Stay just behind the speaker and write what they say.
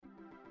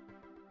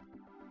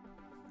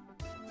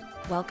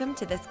Welcome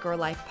to This Girl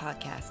Life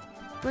podcast.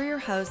 We're your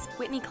hosts,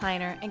 Whitney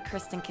Kleiner and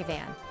Kristen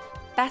Cavan,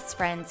 best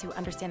friends who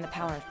understand the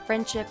power of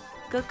friendship,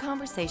 good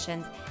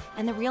conversations,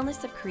 and the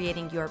realness of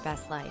creating your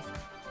best life.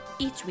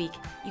 Each week,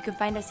 you can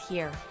find us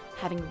here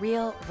having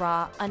real,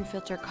 raw,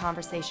 unfiltered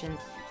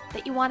conversations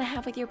that you want to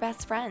have with your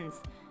best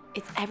friends.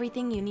 It's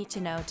everything you need to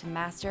know to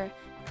master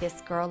this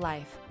girl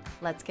life.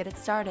 Let's get it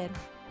started.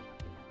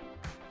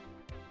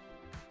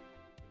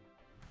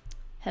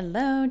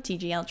 Hello,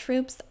 TGL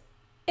troops.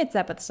 It's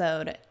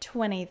episode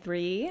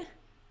 23,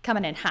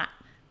 coming in hot.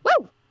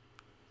 Woo!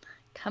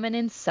 Coming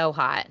in so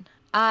hot.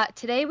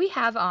 Today we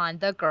have on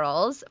the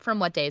girls from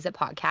What Day Is It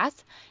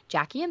podcast,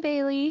 Jackie and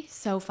Bailey.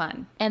 So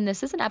fun. And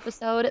this is an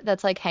episode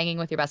that's like hanging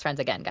with your best friends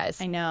again,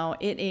 guys. I know,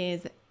 it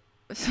is.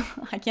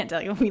 I can't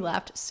tell you, we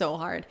laughed so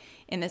hard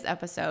in this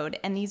episode.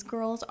 And these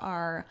girls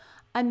are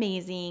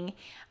amazing.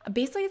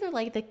 Basically, they're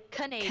like the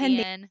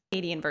Canadian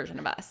version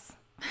of us.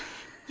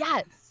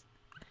 Yes.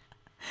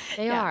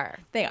 They are.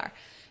 They are.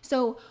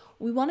 So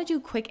we want to do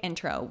a quick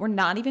intro. We're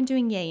not even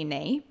doing yay and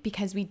nay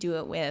because we do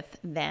it with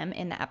them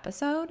in the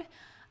episode.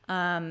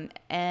 And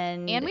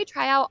we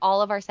try out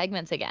all of our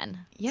segments again.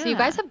 Yeah. So you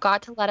guys have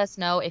got to let us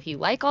know if you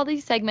like all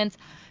these segments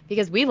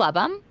because we love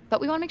them, but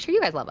we want to make sure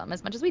you guys love them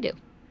as much as we do.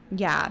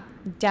 Yeah,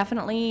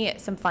 definitely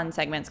some fun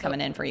segments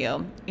coming in for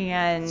you.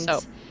 And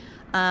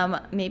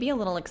maybe a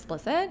little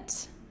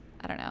explicit.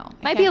 I don't know.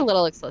 Might be a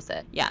little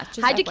explicit. Yeah.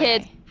 Just hide your FYI.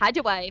 kids. Hide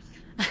your wife.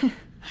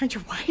 Hide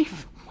your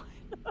wife?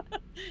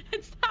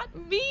 It's that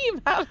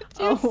meme. How did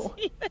you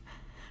see it?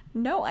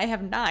 No, I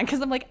have not.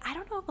 Because I'm like, I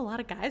don't know if a lot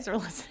of guys are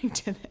listening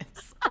to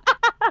this.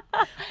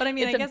 But I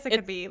mean, I guess it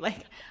could be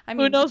like, I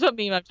mean, who knows what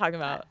meme I'm talking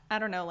about? I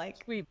don't know.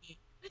 Like, Sweet.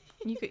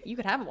 you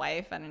could have a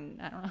wife,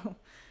 and I don't know.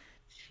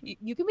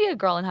 You can be a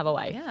girl and have a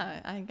wife. Yeah,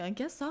 I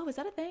guess so. Is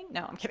that a thing?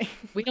 No, I'm kidding.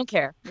 We don't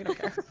care. We don't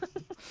care.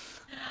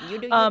 You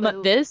do your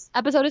boo. This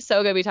episode is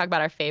so good. We talk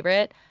about our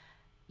favorite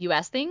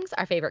U.S. things,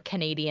 our favorite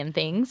Canadian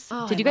things.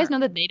 Oh, Did you guys know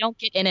that they don't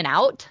get in and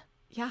out?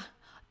 Yeah.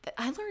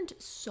 I learned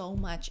so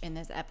much in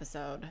this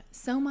episode.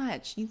 So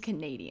much. You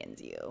Canadians,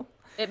 you.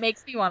 It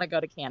makes me want to go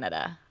to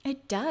Canada.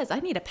 It does. I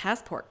need a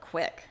passport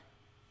quick.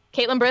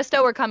 Caitlin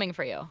Bristow, we're coming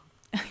for you.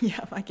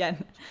 Yeah,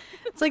 again.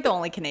 It's like the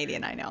only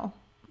Canadian I know.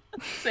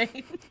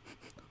 Same.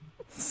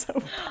 So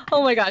bad.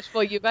 Oh my gosh.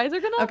 Well, you guys are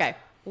going to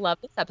love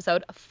this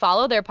episode.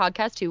 Follow their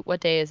podcast too.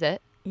 What Day Is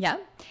It? Yeah.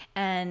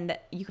 And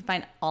you can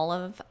find all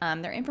of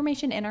their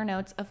information in our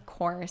notes, of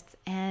course.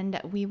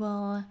 And we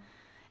will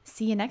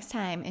see you next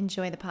time.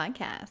 Enjoy the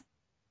podcast.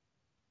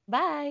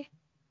 Bye.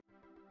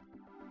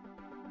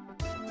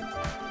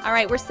 All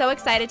right. We're so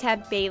excited to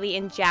have Bailey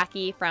and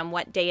Jackie from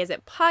What Day Is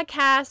It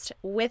podcast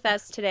with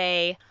us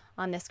today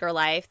on This Girl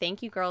Life.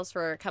 Thank you, girls,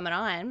 for coming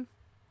on.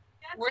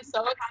 We're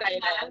so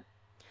excited.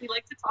 We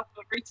like to talk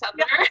over each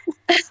other.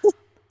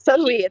 So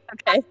do we. It's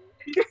okay.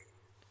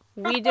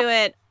 We do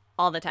it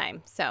all the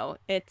time. So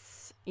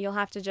you'll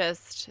have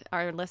to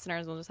our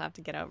listeners will just have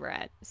to get over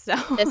it. So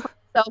It's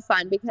so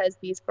fun because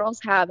these girls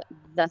have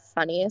the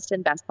funniest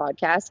and best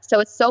podcast.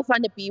 So it's so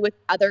fun to be with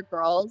other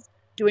girls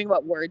doing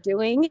what we're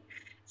doing.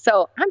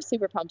 So I'm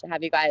super pumped to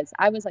have you guys.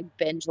 I was like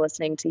binge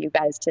listening to you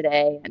guys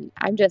today, and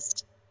I'm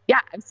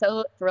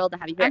so thrilled to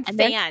have you here.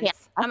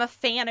 I'm a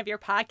fan of your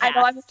podcast. I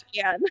know I'm a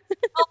fan.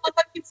 Oh,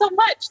 thank you so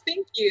much.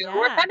 Thank you. Yeah.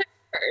 We're kind of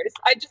first.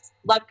 I just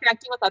love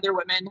connecting with other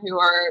women who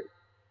are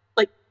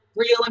like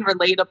real and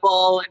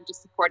relatable and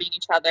just supporting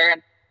each other.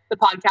 And the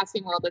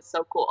podcasting world is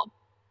so cool.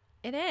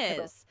 It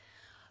is.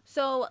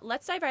 So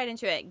let's dive right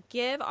into it.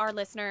 Give our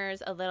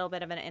listeners a little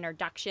bit of an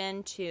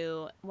introduction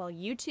to,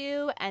 you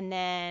two, and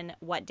then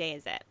What Day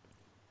Is It?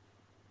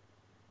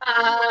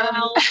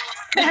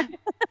 As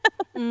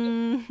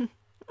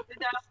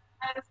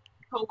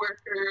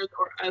co-workers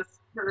or as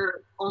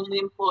her only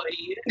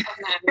employee, and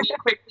then we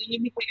quickly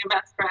became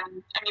best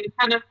friends. I mean, it's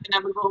kind of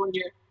inevitable when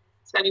you're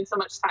spending so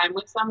much time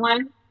with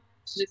someone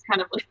to just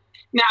kind of like,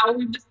 now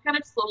we've just kind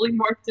of slowly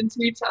morphed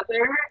into each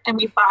other, and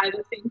we buy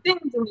the same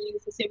things, and we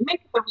use the same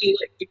makeup, and we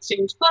like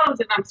exchange clothes,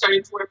 and I'm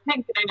starting to wear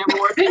pink, and I never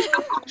wore pink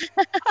before.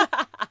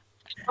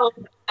 So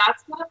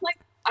that's kind of like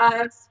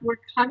us. We're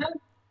kind of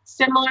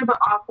similar but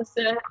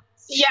opposite.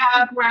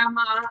 Yeah,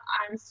 grandma.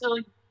 I'm still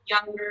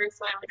younger,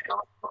 so I like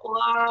go a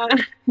lot.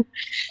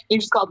 You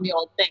just called me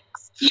old.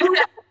 Thanks. You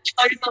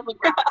call yourself a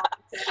grandma.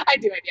 I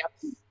do,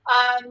 yeah.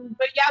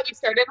 But yeah, we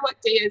started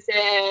What Day Is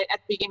It at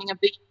the beginning of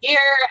the year,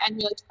 and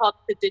we like to call it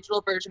the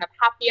digital version of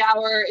happy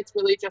hour. It's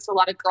really just a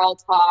lot of girl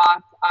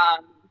talk,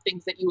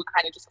 things that you would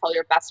kind of just call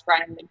your best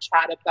friend and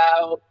chat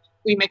about.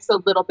 We mix a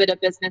little bit of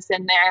business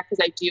in there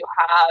because I do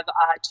have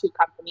 2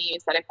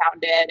 companies that I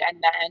founded,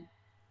 and then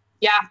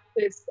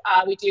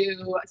we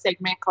do a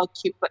segment called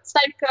Cute But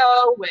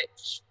Psycho,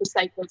 which the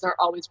psychos are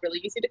always really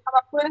easy to come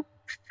up with.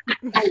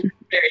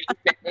 Very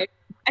easy.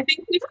 I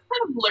think we just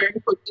kind of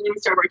learned quickly when we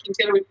started working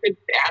together with good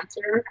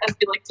banter, as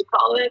we like to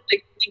call it.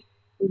 Like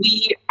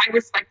I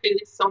respect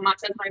Bailey so much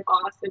as my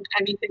boss, and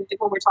anything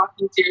like when we're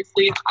talking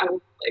seriously, I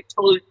will like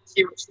totally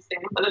hear what she's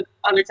saying. But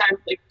other times,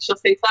 like she'll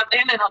say something,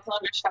 and I'll tell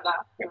her to shut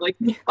up. Or like,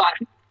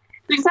 fine.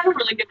 We just have a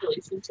really good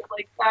relationship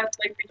like that.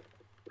 So I think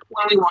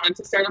when we wanted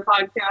to start a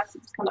podcast,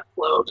 it just kind of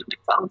flowed and it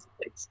fell into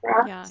place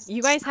for us. Yeah,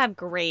 you guys have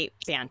great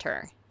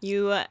banter.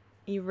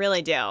 You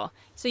really do.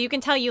 So you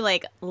can tell you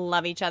like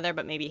love each other,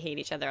 but maybe hate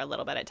each other a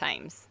little bit at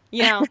times.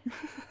 You know?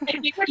 I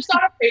think we're just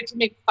not afraid to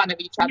make fun of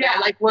each other. Yeah.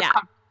 Like we're Yeah.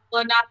 comfortable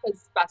enough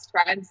as best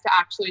friends to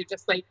actually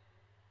just like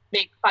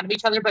make fun of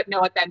each other, but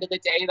know at the end of the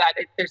day that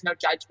there's no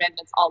judgment.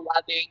 It's all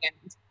loving,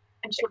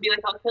 and she'll be like,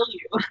 "I'll kill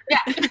you."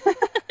 Yeah.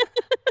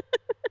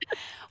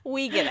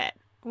 We get it.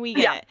 We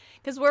get Yeah. it.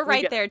 Because we're We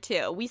right get there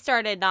too. We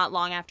started not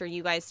long after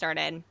you guys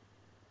started.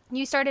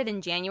 You started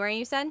in January,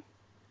 you said?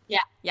 Yeah.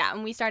 Yeah,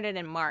 and we started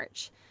in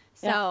March.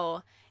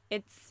 So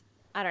it's,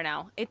 I don't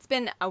know, it's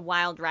been a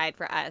wild ride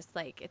for us.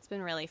 Like, it's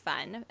been really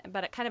fun,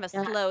 but kind of a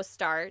slow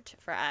start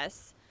for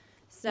us.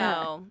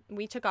 So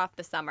we took off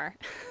the summer.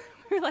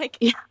 We're like,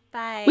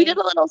 bye. We did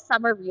a little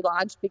summer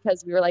relaunch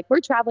because we were like, we're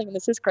traveling and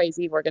this is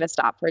crazy. We're going to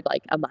stop for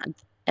like a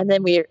month. And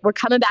then we're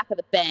coming back with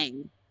a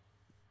bang.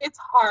 It's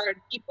hard.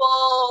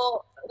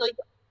 People, like,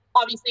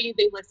 obviously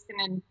they listen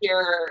and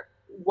hear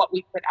what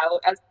we put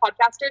out as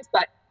podcasters,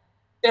 but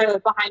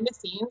the behind the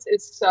scenes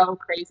is so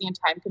crazy and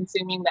time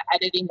consuming. The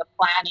editing, the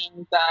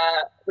planning, the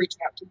reaching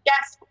out to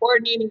guests,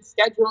 coordinating,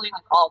 scheduling,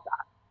 like all of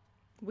that.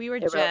 We were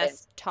It really is.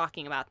 just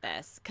talking about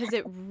this because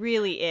it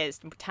really is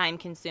time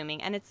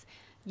consuming, and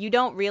you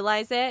don't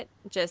realize it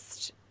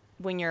just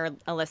when you're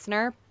a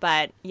listener,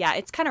 but yeah,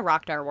 it's kind of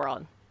rocked our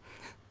world.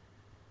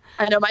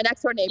 I know my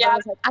next door neighbor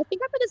was like, I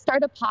think I'm going to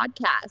start a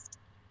podcast.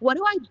 What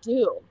do I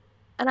do?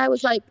 And I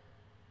was like,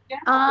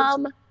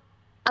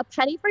 a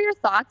penny for your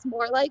thoughts,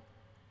 more like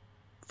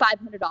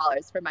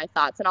 $500 for my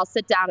thoughts. And I'll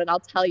sit down and I'll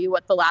tell you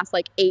what the last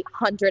like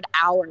 800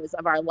 hours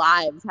of our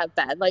lives have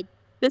been. Like,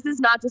 this is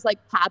not just like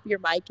pop your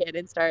mic in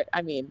and start.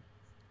 I mean,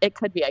 it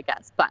could be, I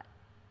guess, but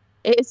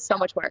it is so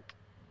much work.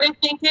 I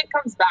think it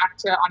comes back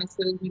to,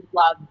 honestly, we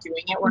love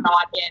doing it. We're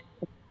not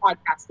in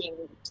podcasting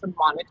to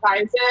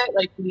monetize it.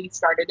 Like, we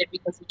started it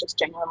because we just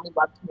genuinely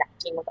love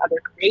connecting with other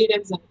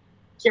creatives and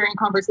hearing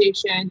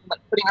conversations, like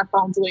putting our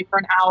phones away for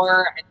an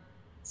hour and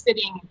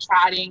sitting and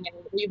chatting.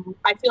 And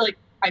I feel like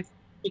I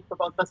speak for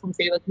both of us and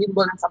say, like, we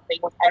learn something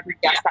with every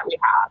guest that we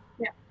have.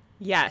 Yeah.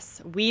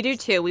 Yes, we do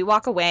too. We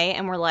walk away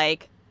and we're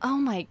like, oh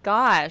my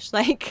gosh,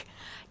 like,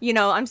 you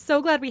know, I'm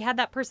so glad we had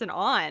that person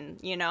on,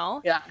 you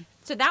know? Yeah.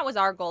 So that was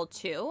our goal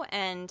too.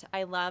 And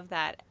I love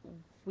that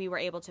we were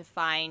able to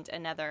find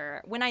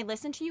another. When I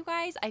listen to you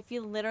guys, I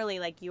feel literally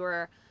like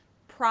you're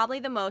probably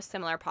the most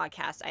similar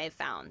podcast I have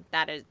found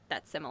that's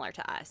similar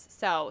to us.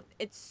 So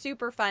it's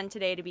super fun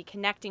today to be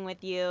connecting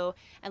with you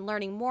and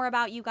learning more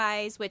about you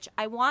guys, which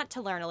I want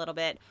to learn a little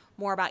bit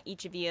more about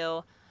each of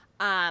you.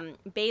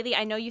 Bailey,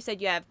 I know you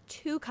said you have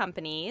 2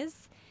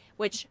 companies,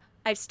 which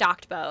I've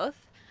stalked both.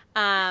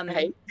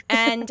 Right.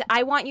 And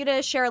I want you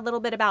to share a little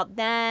bit about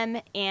them.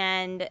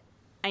 And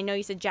I know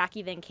you said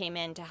Jackie then came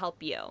in to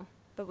help you,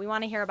 but we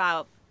want to hear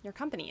about your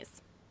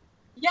companies.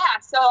 Yeah,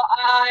 so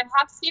I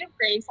have State of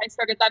Grace. I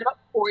started that about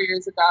 4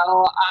 years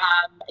ago.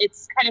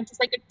 It's kind of just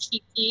like a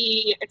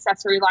cheeky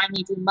accessory line.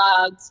 We do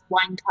mugs,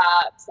 wine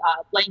cups,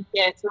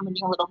 blankets. We're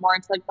moving a little more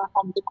into like the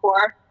home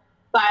decor.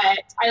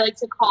 But I like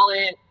to call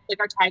it, like,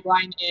 our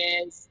tagline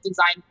is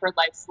designed for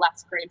life's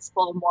less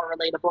graceful, more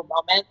relatable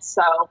moments.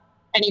 So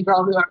any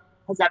girl who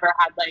has ever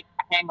had like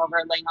a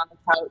hangover laying on the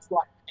couch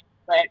watching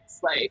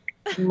Netflix, like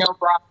no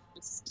bra,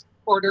 just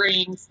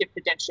ordering skip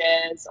the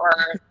dishes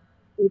or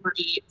Uber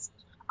Eats.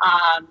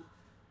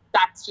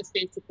 That's just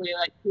basically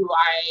like who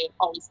I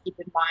always keep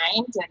in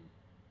mind, and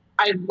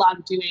I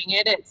love doing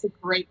it. It's a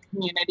great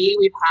community.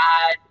 We've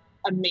had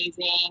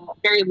amazing,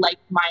 very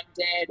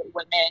like-minded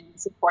women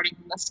supporting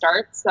from the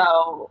start.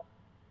 So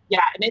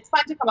yeah, and it's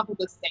fun to come up with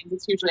those things.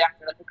 It's usually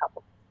after like a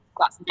couple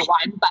glasses of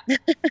wine,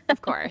 but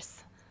Of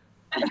course.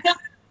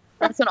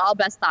 That's when all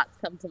best thoughts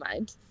come to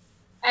mind.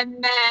 And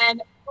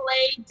then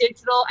Play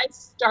Digital, I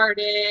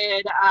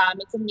started.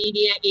 It's a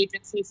media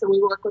agency, so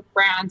we work with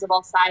brands of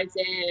all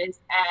sizes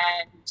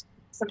and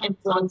some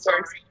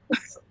influencers.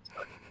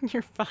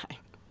 You're fine.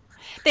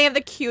 They have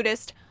the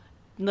cutest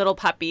little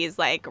puppies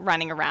like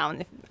running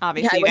around.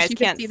 Obviously, I you wish guys you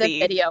could can't see the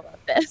video of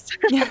this.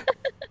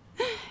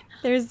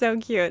 They're so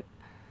cute.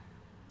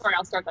 Sorry,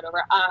 I'll start that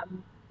over.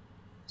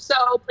 So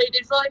Play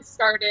Digital, I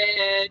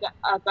started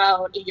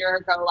about a year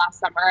ago last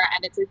summer,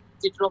 and it's a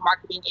digital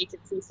marketing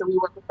agency. So we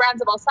work with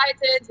brands of all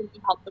sizes, and we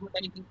help them with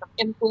anything from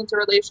influencer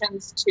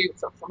relations to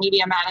social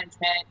media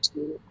management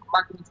to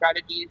marketing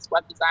strategies,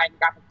 web design,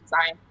 graphic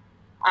design.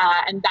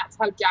 And that's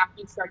how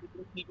Jackie started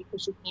with me,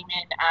 because she came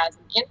in as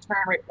an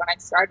intern right when I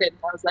started. And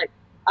I was like,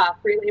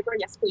 free labor,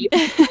 yes, please.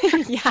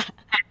 Yeah.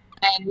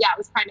 And yeah, it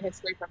was kind of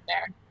history from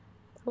there.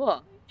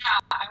 Cool. Yeah,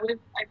 I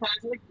kind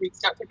of like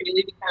reached out to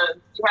Bailey because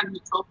we had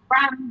mutual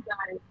friends, and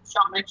I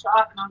shot my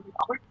shot, and I was like,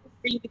 I'll work for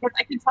free, because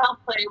I could tell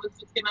Play was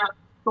just gonna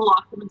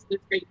blossom into this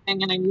great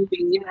thing, and I knew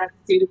Bailey had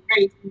State of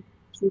Grace, and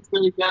she was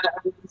really good at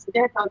everything she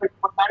did. So I was like,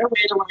 what better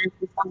way to learn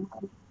from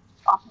someone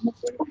awesome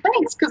material?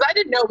 Thanks, because I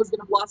didn't know it was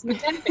gonna blossom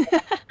into anything.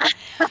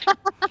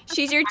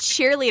 She's your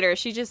cheerleader.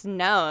 She just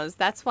knows.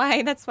 That's why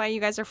you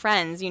guys are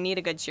friends. You need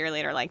a good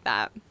cheerleader like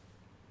that.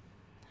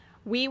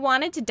 We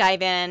wanted to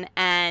dive in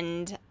and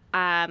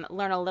and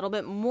learn a little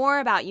bit more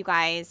about you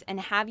guys and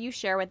have you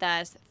share with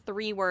us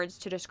 3 words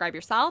to describe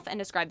yourself and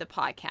describe the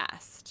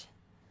podcast.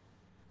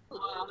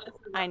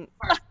 I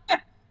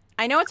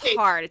know it's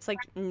hard. It's like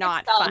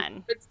not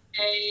fun. It's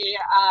a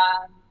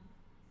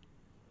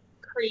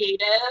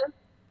creative,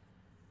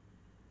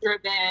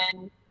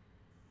 driven,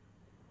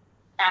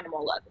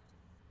 animal loving.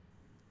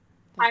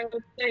 I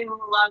would say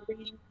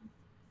loving,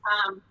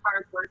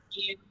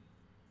 hardworking.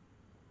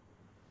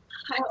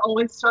 I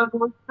always struggle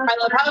with this. I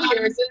love how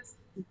yours is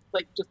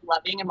like just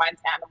loving and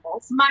mine's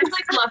animals. Mine's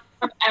like love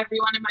of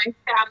everyone in my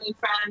family,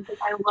 friends. Like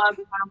I love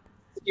animals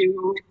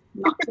too.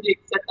 Not to the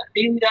extent that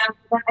they do.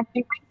 But I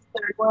think my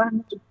third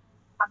one is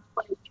kind of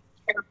like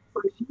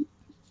carefree,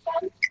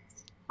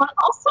 but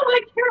also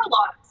like care a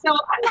lot. So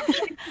I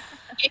think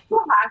it's a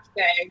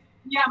hashtag.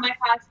 Yeah, my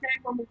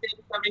hashtag when we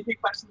did 73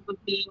 questions with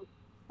me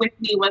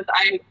was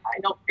I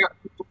don't care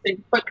what people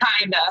think, but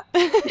kinda.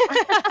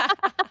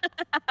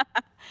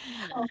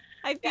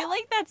 I feel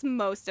like that's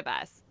most of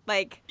us.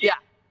 Like, yeah,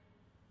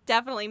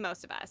 definitely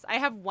most of us. We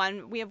have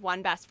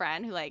one best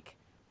friend who like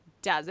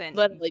doesn't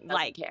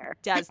care.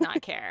 Does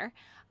not care.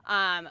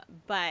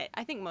 But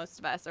I think most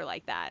of us are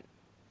like that.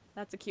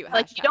 That's a cute hashtag.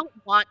 Like you don't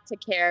want to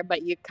care,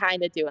 but you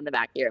kind of do in the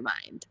back of your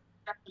mind.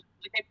 Definitely.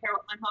 Like I care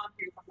what my mom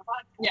hears on the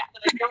podcast. Yeah,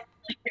 but I don't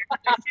really care what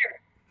they share.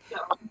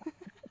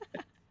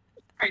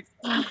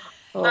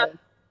 So,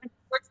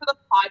 words for the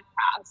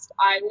podcast,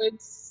 I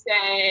would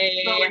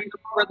say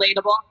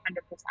relatable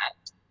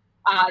 100%.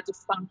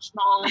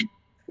 Dysfunctional,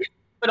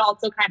 but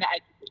also kind of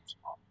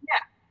educational.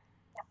 Yeah.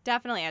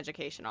 Definitely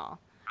educational.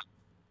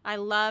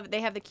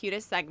 They have the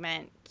cutest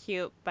segment,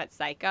 Cute But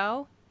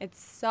Psycho. It's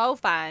so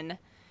fun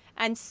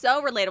and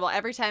so relatable.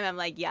 Every time I'm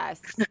like,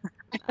 yes,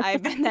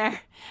 I've been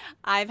there.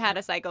 I've had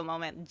a psycho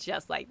moment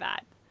just like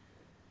that.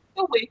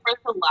 A way for us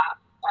to laugh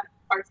at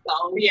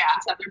ourselves, each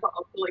other, but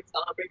also like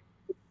celebrate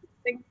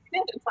things we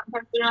did. And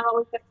sometimes they're not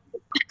always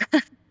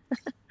that.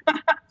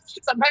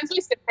 Sometimes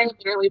we sit there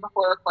literally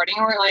before recording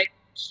and we're like,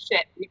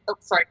 shit.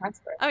 Sorry, can I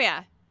swear? Oh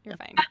yeah, you're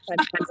fine.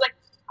 It's like,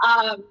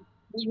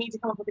 we need to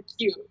come up with a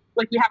cue.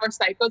 Like we have our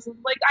psychos.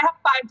 Like I have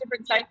 5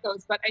 different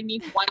psychos, but I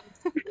need one.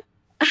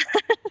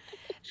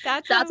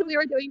 That's what we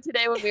were doing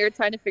today when we were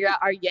trying to figure out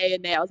our yay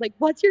and nay. I was like,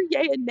 what's your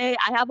yay and nay?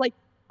 I have like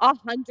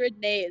 100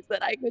 nays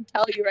that I could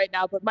tell you right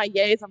now, but my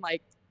yays, I'm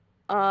like,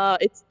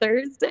 it's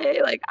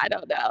Thursday. Like, I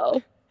don't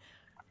know.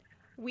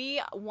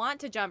 We want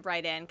to jump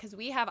right in because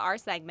we have our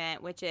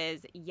segment, which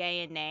is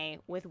Yay and Nay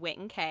with Whit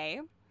and Kay.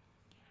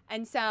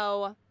 And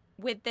so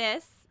with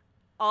this,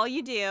 all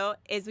you do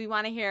is we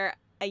want to hear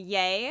a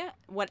yay,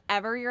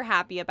 whatever you're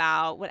happy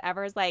about,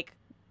 whatever is like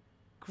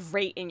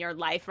great in your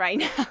life right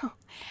now.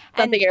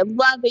 Something you're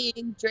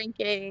loving,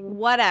 drinking.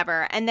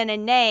 Whatever. And then a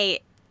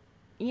nay,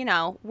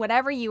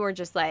 whatever you were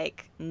just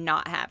like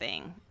not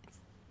having.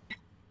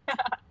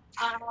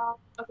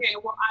 Okay,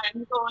 well,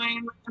 I'm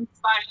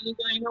finally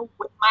going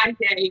with my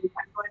days.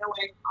 I'm going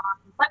away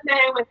on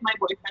Sunday with my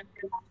boyfriend.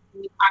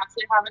 We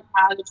actually haven't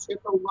had a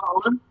trip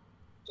alone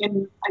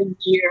in a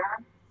year.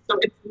 So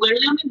it's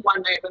literally only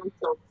one night, but I'm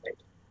so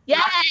excited.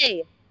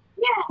 Yay!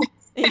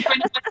 Yes!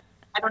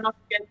 I don't know if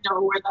you guys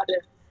know where that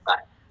is,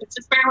 but it's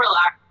just very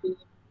relaxing.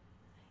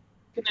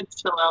 Gonna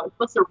chill out. It's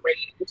supposed to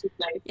rain, which is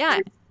nice. Yeah,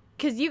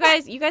 because you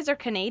guys are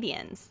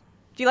Canadians.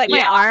 Do you like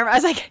my arm? I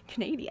was like,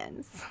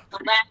 Canadians. The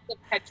land of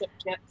ketchup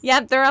chips.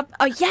 Yep, they're up.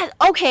 Oh, yeah.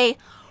 Okay.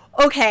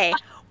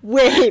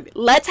 Wait,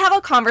 let's have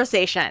a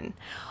conversation.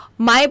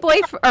 My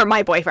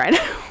boyfriend.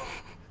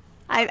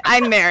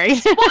 I'm married.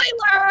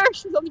 Spoiler!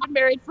 She's only been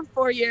married for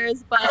 4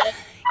 years, but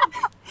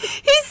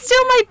he's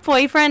still my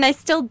boyfriend. I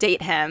still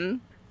date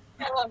him.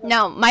 I love it.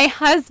 No, my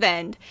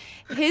husband,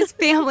 his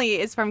family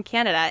is from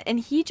Canada,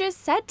 and he just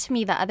said to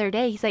me the other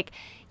day, he's like,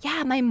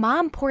 yeah, my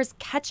mom pours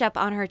ketchup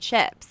on her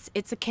chips.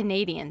 It's a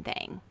Canadian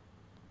thing.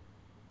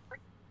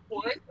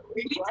 What?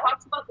 We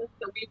talked about this.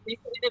 So we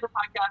recently did a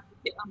podcast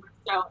with Kate on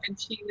the show, and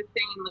she was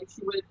saying like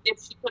she would,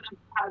 if she couldn't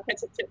have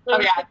ketchup chips,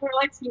 her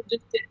like she would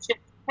just dip chips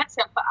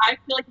ketchup. But I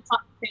feel like it's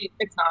not the same.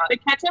 It's not. The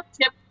ketchup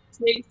chip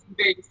tastes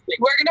very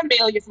distinct. We're gonna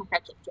mail you some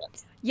ketchup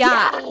chips.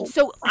 Yeah. Yes.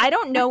 So I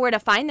don't know where to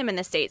find them in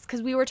the States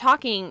because we were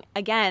talking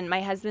again.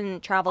 My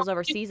husband travels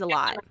overseas a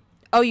lot.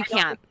 Oh, you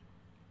can't.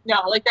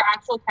 No, like they're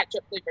actual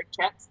ketchup flavored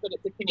chips, but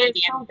it's a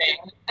Canadian thing.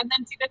 And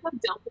then do you guys have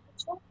dill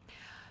ketchup?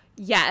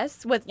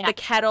 Yes, with the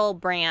Kettle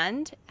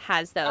brand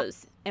has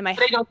those. They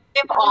don't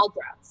give all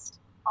dressed.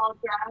 All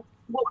dressed.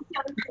 What was the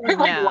other thing?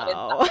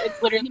 No.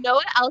 It's literally. you know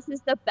what else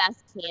is the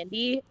best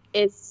candy?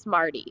 Is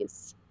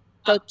Smarties.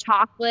 So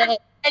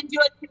chocolate. And do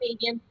a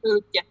Canadian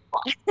food gift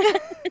box.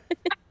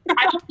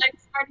 I don't like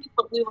Smarties,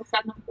 but we will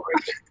send them for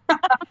you.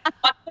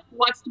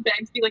 Watch the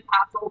bags be like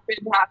half open,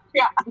 half.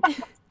 Yeah.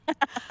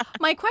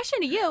 My question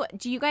to you,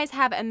 do you guys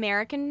have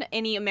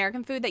any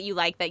American food that you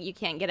like that you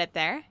can't get up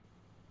there?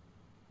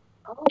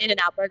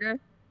 In-N-Out burger.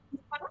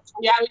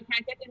 Yeah, we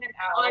can't get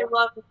In-N-Out. Oh, I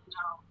love it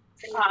now.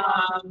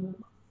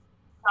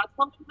 That's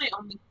one of my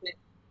only things.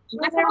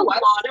 You guys have a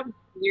lot of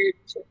weird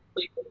chip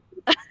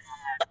flavors.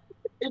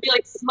 It'd be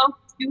like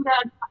smoked tuna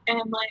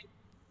and like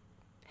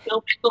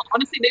dill pickle.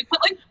 Honestly, they put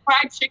like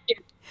fried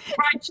chicken.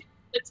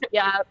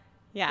 Yeah.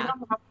 We Yeah. don't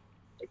have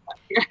like that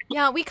here.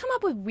 Yeah, we come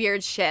up with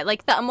weird shit.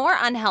 Like the more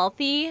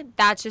unhealthy,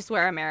 that's just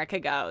where America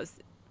goes.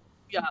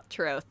 Yeah.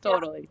 Truth.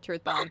 Totally.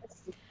 Truth bomb.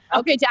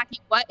 Okay, Jackie,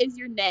 what is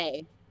your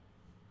nay?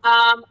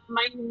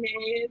 My name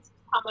is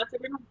how much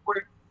I've been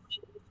working.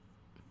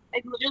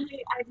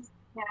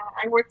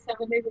 I work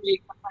 7 days a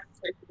week, sometimes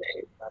twice a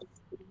day. So I'm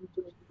just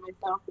doing it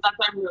myself. But that's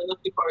why I'm really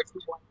looking forward to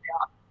my one day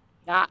off.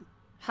 Yeah.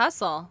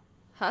 Hustle.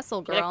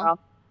 Hustle, Get it, girl.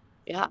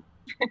 Yeah.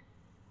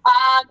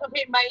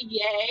 Okay, my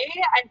yay,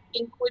 I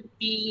think would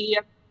be,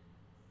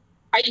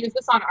 I use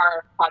this on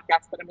our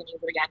podcast, but I'm going to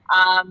use it again.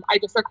 I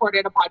just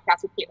recorded a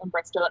podcast with Caitlin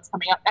Bristow that's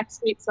coming out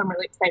next week, so I'm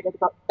really excited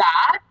about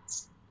that.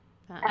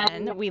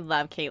 And we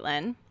love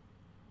Caitlin.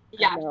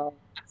 Yeah,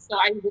 so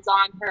I was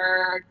on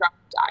her Drunk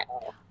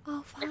Dial.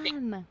 Oh,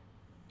 fun.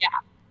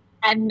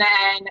 And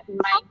then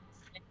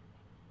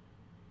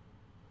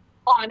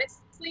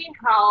honestly,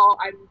 how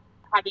I'm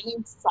having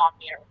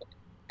insomnia right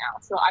now,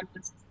 so I'm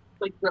just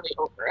like really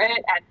over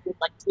it and would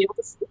like to be able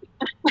to sleep.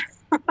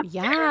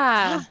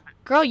 Yeah.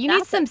 Girl, you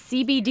need some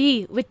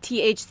CBD with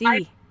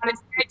THC.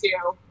 Honestly, I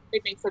do.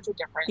 It makes such a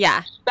difference.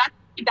 Yeah.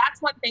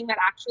 That's one thing that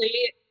actually,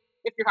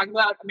 if you're talking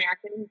about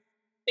American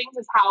things,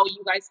 is how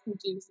you guys can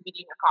do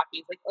CBD in your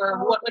coffees, like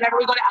whenever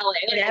we go to LA,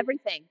 And like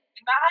everything.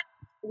 that.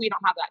 We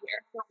don't have that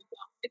here.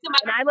 It's a And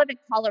matter. I live in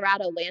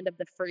Colorado, land of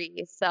the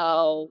free,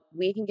 so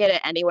we can get it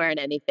anywhere and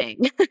anything.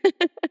 You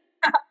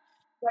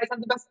guys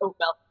have the best oat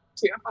milk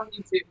too on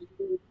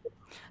YouTube.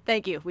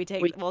 Thank you.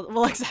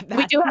 We'll accept that.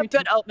 We do have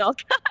good oat milk.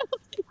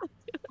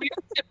 We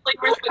have tip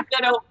flavors with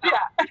good oat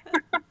milk.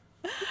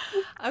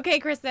 Yeah. Okay,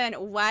 Kristen,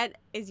 what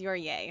is your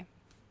yay?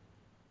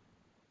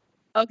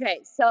 Okay,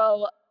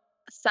 so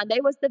Sunday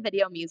was the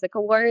Video Music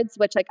Awards,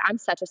 which like I'm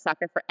such a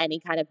sucker for any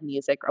kind of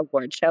music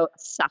award show.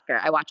 Sucker.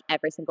 I watch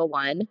every single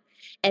one.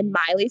 And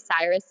Miley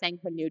Cyrus sang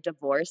her new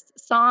divorce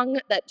song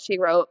that she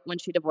wrote when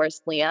she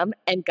divorced Liam.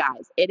 And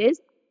guys, it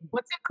is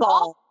What's it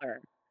called? baller.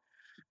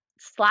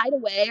 Slide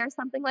Away or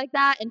something like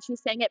that. And she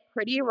sang it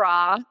pretty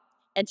raw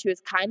and she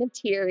was kind of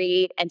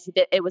teary and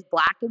it was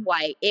black and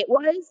white. It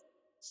was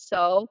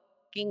so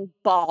fucking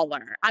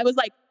baller. I was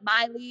like,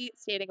 Miley,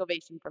 standing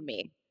ovation for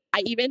me.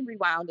 I even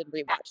rewound and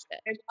rewatched it.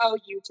 And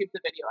YouTube the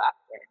video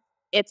after.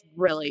 It's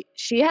really,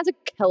 she has a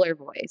killer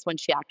voice when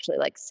she actually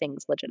like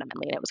sings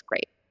legitimately, and it was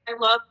great. I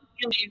love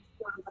the names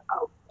of the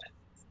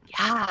outfits.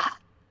 Yeah.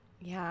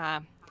 Yeah.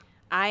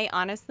 I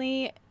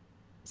honestly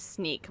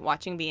sneak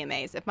watching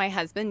VMAs. If my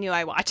husband knew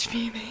I watched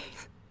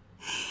VMAs,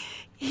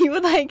 he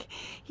would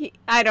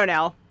I don't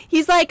know.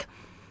 He's like,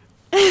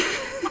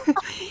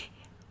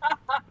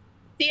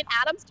 See, and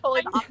Adam's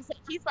totally the opposite.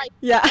 He's like,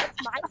 yeah.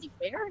 what's Miley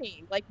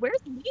wearing? Like, where's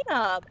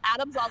Liam?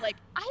 Adam's all like,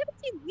 I haven't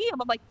seen Liam.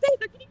 I'm like, babe,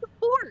 they're getting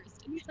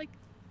divorced. And he's like,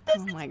 this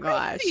Oh is my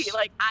crazy. gosh.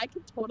 Like, I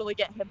can totally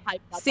get him hyped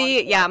up.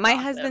 See, on yeah, my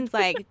gossip. husband's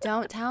like,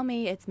 don't tell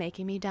me it's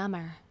making me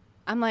dumber.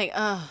 I'm like,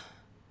 ugh.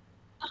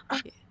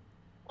 That's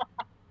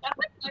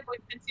like my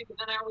boyfriend too, but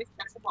then I always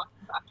catch him watching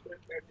Bachelor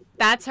in Paradise.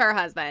 That's her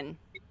husband.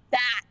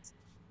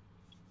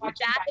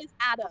 Watching That is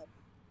Adam.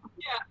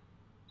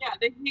 Yeah,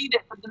 they hate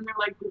it, but then they're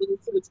like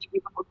glued to the TV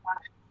the whole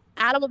time.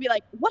 Adam will be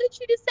like, what did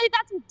you just say?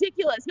 That's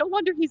ridiculous. No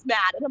wonder he's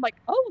mad. And I'm like,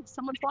 oh,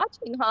 someone's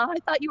watching, huh? I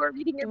thought you were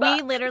reading your book.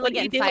 We literally What are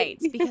get you in doing?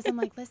 fights because I'm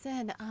like,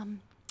 listen,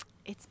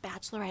 it's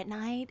Bachelorette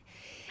night,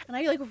 and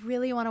I like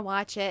really want to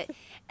watch it,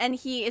 and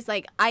he is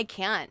like, I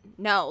can't.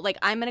 No, like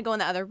I'm gonna go in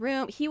the other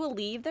room. He will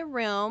leave the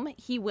room.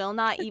 He will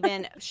not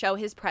even show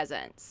his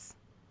presence.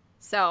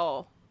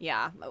 So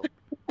yeah,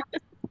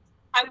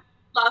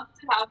 Love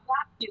to have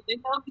that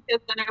feeling though,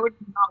 because then I would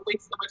not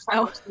waste so much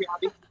time watching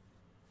reality.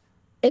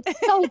 It's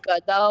so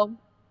good, though.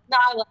 No,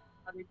 I love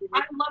reality TV.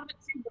 I love it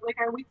too, but like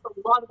I waste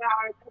a lot of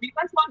hours. Have you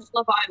guys watched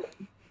Love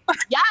Island?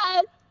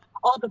 Yes.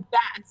 All the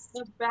best.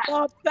 The best.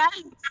 The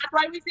best. That's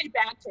why we say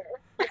banter.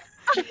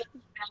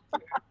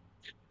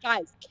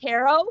 Guys,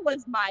 Caro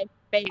was my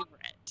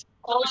favorite.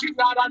 Oh, she's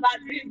not on that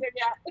season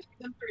yet.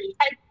 Season 3.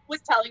 I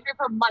was telling her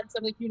for months,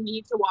 I'm like, you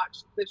need to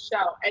watch this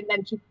show. And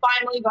then she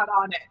finally got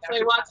on it. So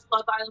I watched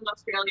Love Island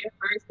Australia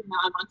first, and now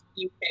I'm on to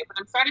the UK. But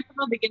I'm starting from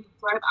the beginning,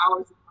 so I have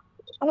hours of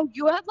conversation. Oh,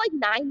 you have like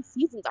 9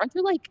 seasons. Aren't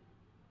there like,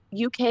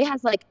 UK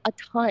has like a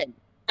ton.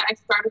 I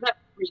started at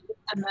 3,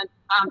 and then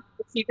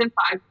season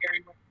 5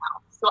 airing right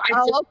now. So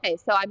I Okay.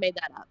 So I made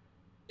that up.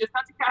 just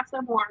got to catch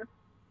some more.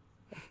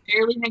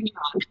 Barely hanging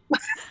on.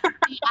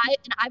 See,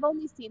 I've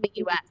only seen the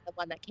US, the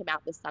one that came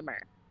out this summer.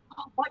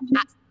 I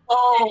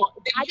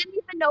didn't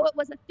even know it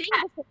was a thing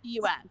before the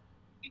US.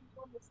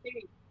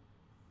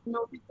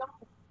 No, we don't.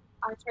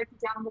 I tried to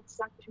download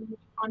stuff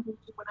on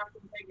YouTube when I was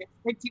in Vegas.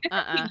 Like, do you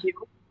guys have Hey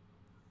You?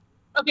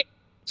 Okay,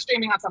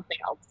 streaming on something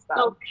else.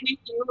 So Hey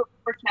You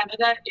for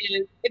Canada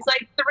it's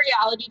like the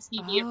reality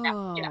TV of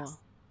Netflix.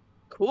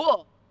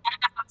 Cool.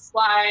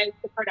 Housewives,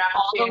 the Kardashians,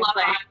 all the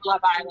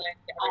Love Island,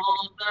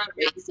 all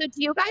the. So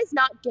do you guys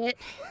not get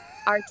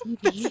our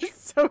TV? this is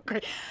so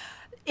great.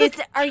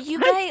 Are you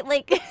guys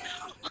like?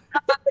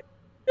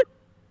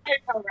 I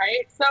know,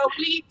 right? So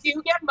we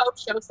do get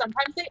most shows.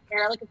 Sometimes they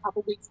air like a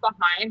couple weeks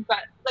behind, but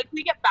like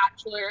we get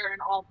Bachelor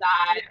and all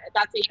that. Yeah.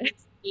 That's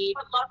ABC.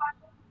 But Love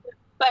Island.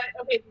 But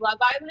okay, Love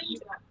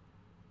Island.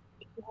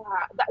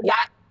 Yeah,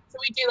 so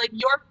we do like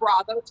your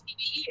Bravo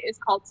TV is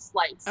called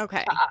Slice.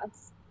 Okay. To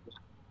us.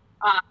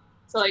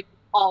 So like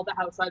all the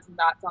Housewives and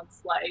that's on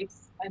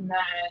Slice, and then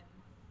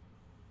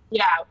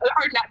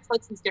our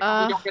Netflix is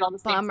different. We don't get all the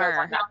same shows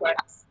on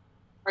Netflix.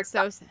 Or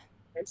So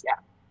yeah.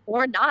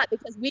 Or not,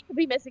 because we could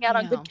be missing out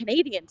on good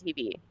Canadian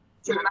TV.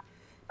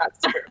 That's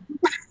true.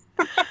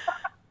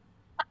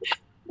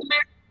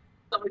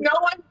 No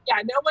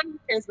one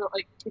cares about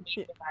like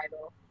Canadian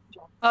Idol.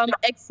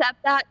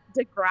 Except that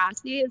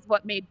Degrassi is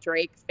what made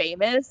Drake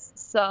famous.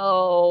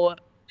 So,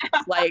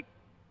 like,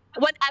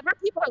 whenever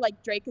people are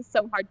like, Drake is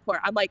so hardcore,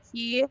 I'm like,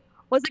 he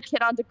was a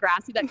kid on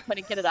Degrassi that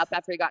couldn't get it up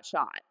after he got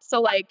shot.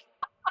 So, like,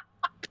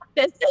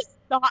 this is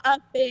not a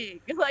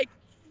thing. Like,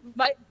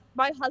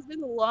 my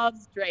husband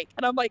loves Drake.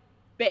 And I'm like,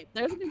 babe,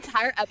 there's an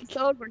entire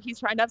episode where he's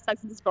trying to have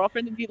sex with his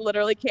girlfriend and he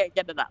literally can't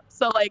get it up.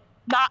 So, like,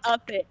 not a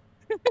thing.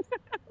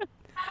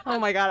 Oh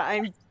my God,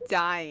 I'm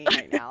dying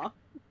right now.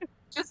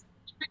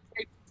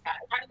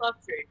 I love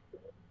Drake.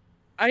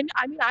 I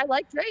mean, I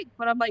like Drake,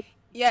 but I'm like,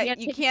 yeah,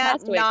 you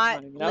can't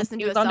not him, listen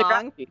to a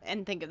song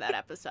and think of that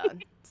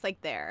episode. It's like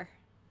there.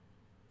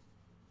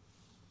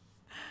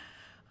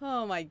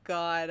 Oh my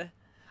God.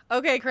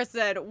 Okay,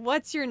 Kristen,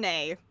 what's your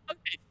nay?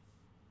 Okay.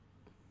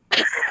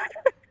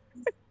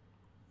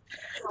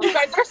 You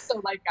guys are so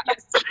like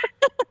us.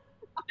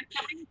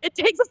 It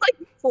takes us like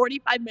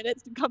 45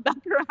 minutes to come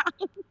back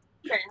around.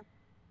 Okay.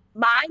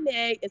 My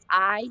nay is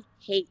I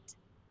hate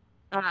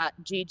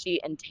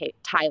Gigi and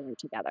Tyler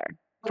together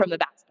from The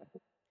Bachelor.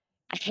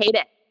 I hate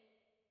it.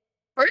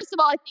 First of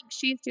all, I think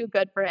she's too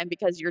good for him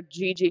because you're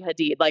Gigi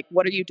Hadid. Like,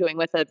 what are you doing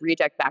with a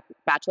reject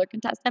Bachelor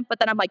contestant? But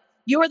then I'm like,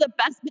 you are the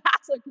best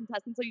Bachelor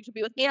contestant, so you should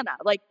be with Hannah.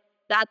 Like,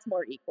 that's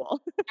more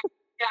equal.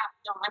 Yeah,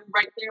 no, I'm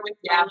right there with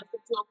you. I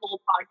listened to a whole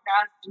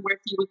podcast where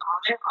he was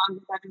on it, on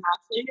Ben and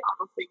Ashley, on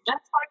the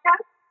Fitness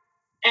podcast,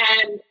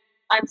 and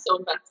I'm so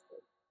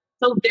invested.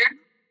 So there's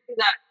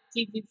that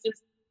Gigi's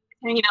just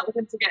hanging out with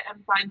him to get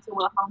him signed to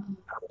Wilhelmina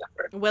or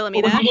whatever.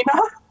 Wilhelmina?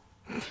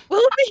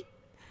 Wilhelmina?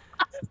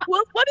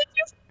 Well, what did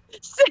you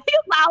say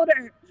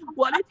louder?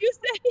 What did you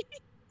say?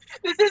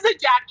 This is a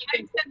Jackie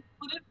thing.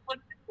 What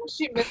did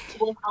she missed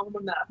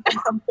Wilhelmina or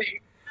something?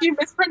 She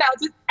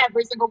mispronounces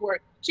every single word.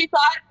 She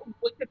thought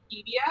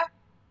Wikipedia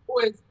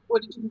was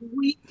Wikipedia.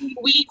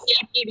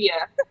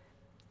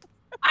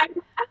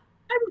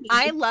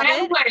 I love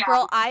it.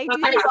 Girl, I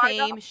do the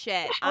same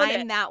shit.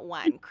 I'm that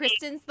one.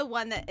 Kristen's the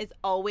one that is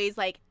always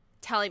like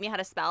telling me how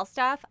to spell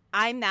stuff.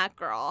 I'm that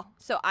girl.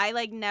 So I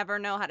like never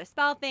know how to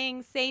spell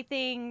things, say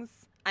things.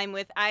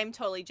 I'm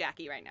totally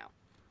Jackie right now.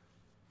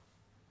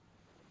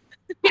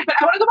 Yeah, but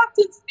I want to go back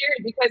to this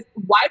theory because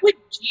why would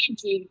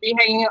Gigi be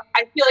hanging out?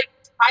 I feel like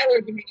Tyler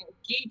would be hanging out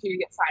with Gigi to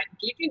get signed.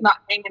 Gigi's not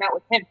hanging out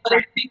with him, but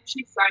I think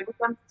she signed with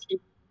them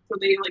so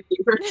they like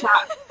gave her a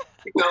shot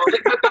to go.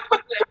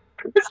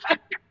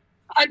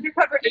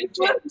 Undercover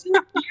agent.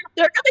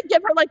 They're gonna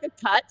give her like a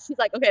cut. She's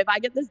like, okay, if I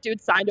get this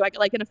dude signed, do I get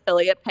like an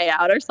affiliate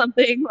payout or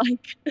something?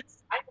 Like,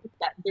 I think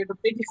that they're the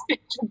biggest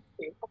agency.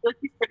 I feel like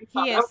he's pretty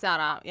He is set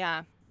up,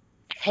 yeah.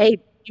 Hey,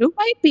 you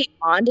might be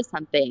onto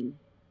something.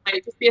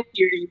 Might just be a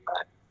theory,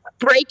 but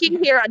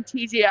breaking here on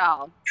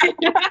TGL.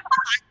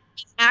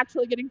 He's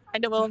actually getting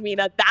signed to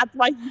Wilhelmina. That's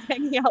why he's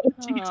hanging out with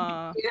Gigi.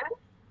 Yeah,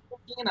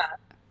 Wilhelmina.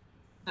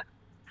 That's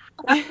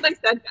what I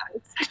said,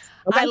 guys.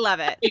 Okay. I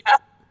love it. Yeah.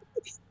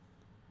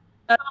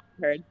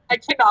 Heard. I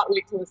cannot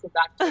wait to listen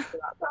back to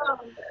that.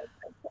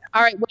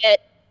 All right,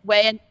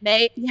 Way and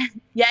Nate.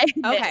 Yay.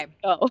 Okay.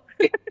 Go.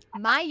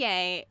 My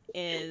yay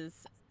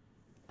is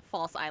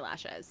false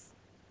eyelashes.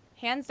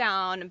 Hands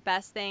down,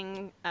 best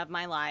thing of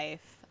my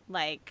life.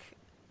 Like,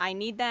 I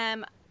need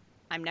them.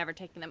 I'm never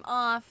taking them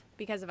off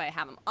because if I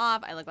have them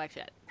off, I look like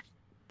shit.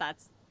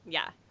 That's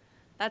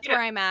where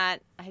I'm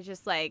at. I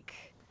just like.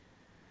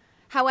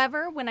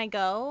 However, when I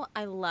go,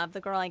 I love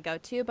the girl I go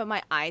to, but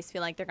my eyes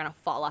feel like they're going to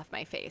fall off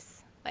my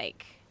face.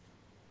 Like.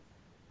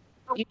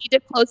 You need to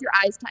close your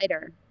eyes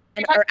tighter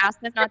or ask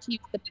them not to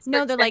use the.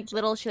 No, they're like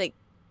little,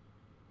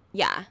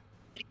 yeah.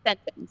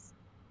 Extensions.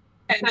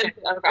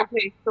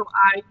 Okay, so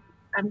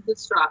I'm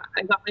distraught.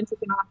 I got mine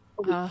taken off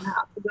a week and a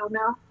half ago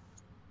now.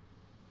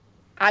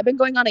 I've been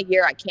going on a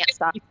year. I can't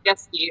stop.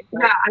 Yes, Steve.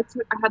 Yeah, I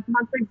had them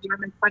on for a year.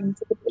 My friend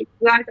took a break.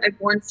 Guys, I've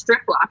worn strip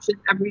lashes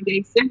every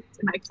day since,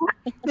 and I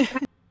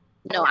can't.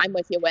 No, I'm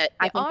with you, Whit.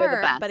 I think they're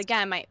the best. But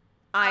again, my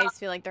eyes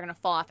feel like they're gonna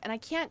fall off, and I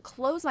can't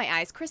close my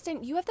eyes.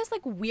 Kristen, you have this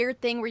like weird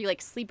thing where you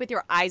like sleep with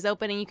your eyes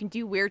open, and you can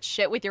do weird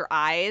shit with your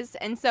eyes.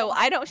 And so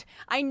I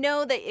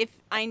know that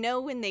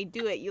when they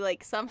do it, you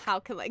like somehow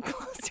can like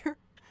close your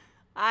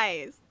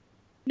eyes.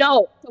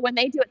 No, so when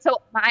they do it,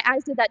 so my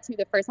eyes did that too.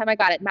 The first time I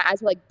got it, my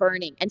eyes were like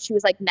burning, and she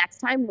was like, "Next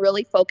time,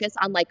 really focus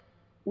on like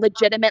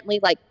legitimately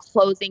like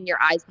closing your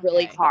eyes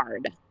really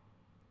hard."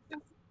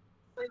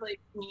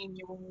 Like me and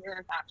you when we were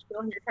in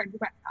Nashville and you're trying to do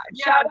my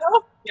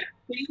eyeshadow. Yeah,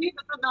 Katie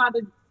doesn't know how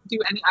to do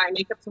any eye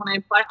makeup, so when I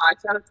apply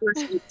eyeshadow to her,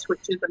 she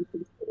twitches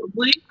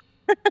uncontrollably.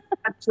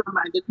 That's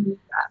reminded me of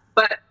that.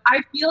 But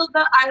I feel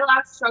the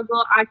eyelash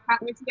struggle. I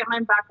can't wait to get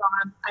mine back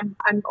on.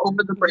 I'm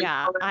over the break.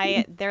 Yeah,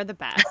 already. they're the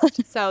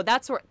best. So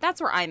that's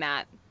where I'm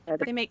at.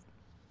 They make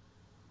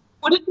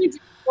What did they do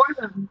for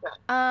them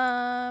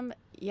then?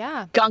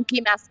 yeah.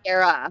 Gunky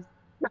mascara.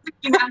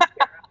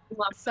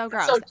 Love So it.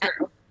 gross. So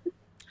true.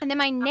 And then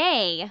my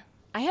nay,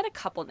 I had a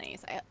couple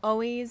nays. I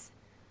always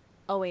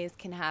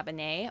can have a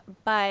nay,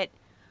 but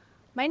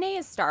my nay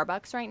is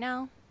Starbucks right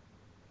now.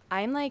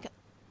 I'm like,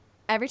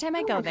 every time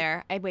I go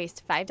there, I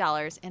waste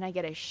 $5 and I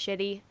get a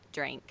shitty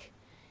drink.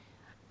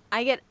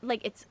 I get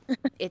like it's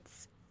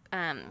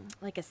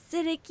like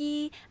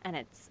acidic-y,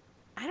 and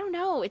I don't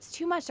know, it's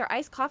too much. Their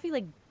iced coffee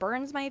like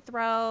burns my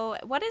throat.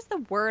 What is the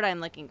word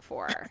I'm looking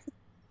for?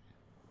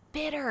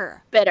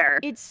 Bitter. Bitter.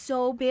 It's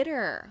so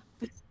bitter.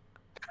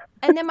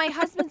 And then my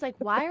husband's like,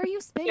 why are you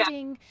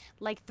spending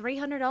like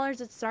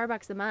 $300 at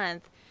Starbucks a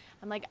month?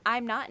 I'm like,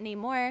 I'm not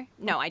anymore.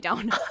 No, I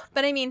don't.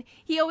 But I mean,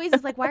 he always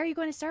is like, why are you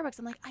going to Starbucks?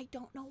 I'm like, I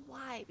don't know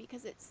why,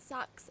 because it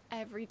sucks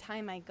every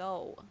time I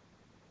go.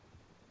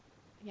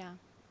 Yeah,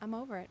 I'm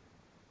over it.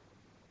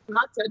 I'm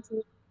not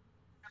judging.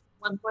 At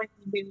one point,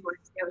 we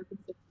worked together for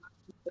 6 months.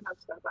 We would have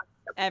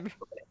Starbucks every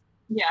single day.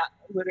 Yeah,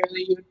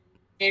 literally, you would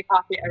make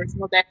coffee every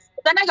single day.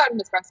 But then I got an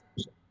espresso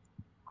machine.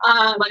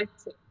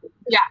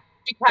 Yeah,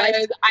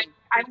 because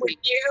I'm with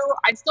you.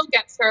 I still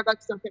get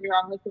Starbucks, don't get me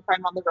wrong, like if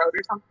I'm on the road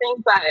or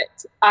something,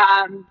 but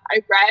I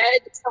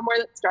read somewhere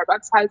that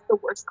Starbucks has the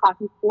worst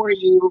coffee for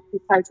you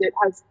because it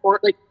has for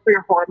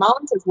your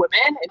hormones as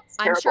women. It's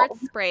terrible. I'm sure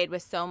it's sprayed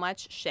with so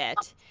much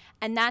shit.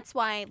 And that's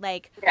why,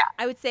 like,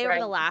 I would say over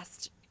the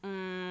last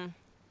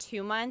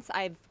 2 months,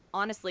 I've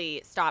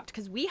honestly stopped,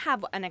 because we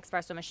have an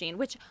espresso machine.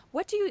 Which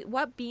what do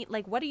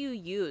you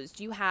use?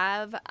 Do you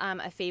have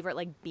a favorite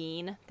like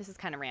bean? This is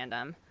kind of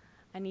random.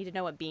 I need to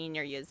know what bean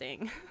you're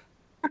using.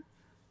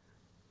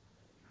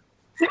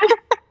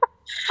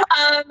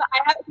 I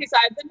have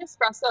the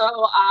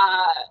Nespresso,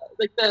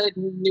 like the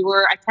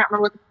newer, I can't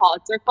remember what the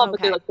pods are called, but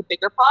they're like the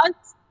bigger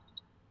pods.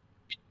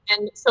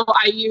 And so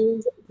I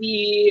use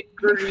the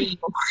green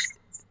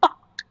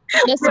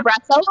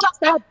Nespresso? What's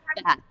that?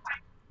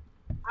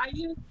 I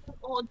use the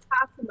old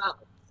Tassimo,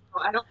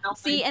 so I don't know.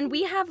 See, and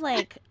we have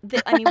like,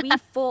 we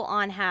full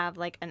on have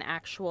like an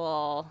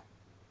actual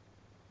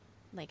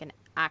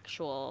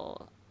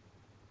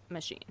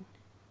machine.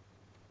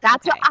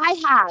 That's what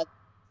I have.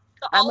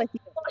 I'm with you.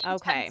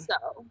 Okay.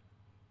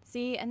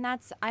 See, and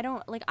that's, I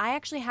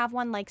actually have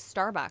one like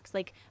Starbucks,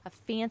 like a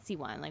fancy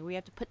one. Like, we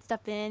have to put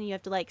stuff in, you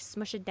have to like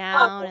smush it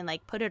down and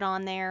like put it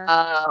on there.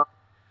 Oh.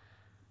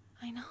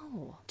 I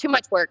know. Too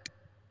much work.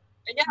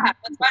 Yeah,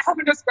 that's why I have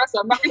an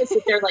espresso. I'm not going to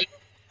sit there like,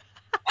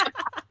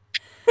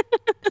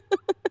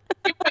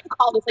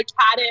 call this, like,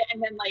 pat it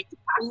and then like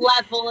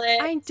level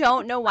it. I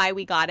don't know why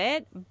we got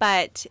it,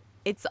 but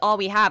it's all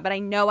we have. But I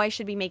know I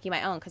should be making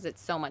my own because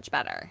it's so much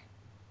better.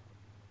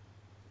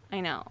 I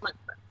know.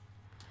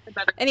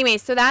 Anyway,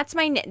 so that's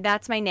my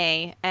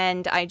nay,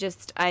 and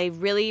I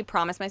really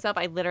promised myself.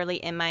 I literally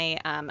in my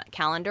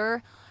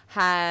calendar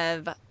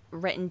have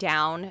written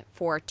down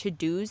for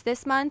to-dos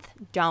this month.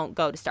 Don't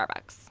go to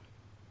Starbucks.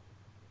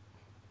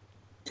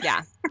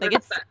 Yeah, like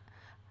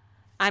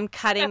I'm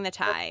cutting the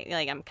tie.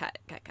 Like I'm cut.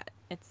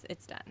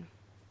 It's done.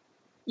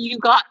 You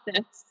got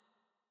this.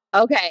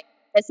 Okay,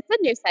 this is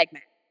a new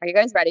segment. Are you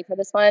guys ready for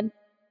this one?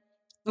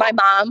 My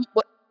mom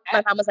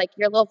was like,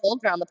 "You're a little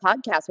vulgar on the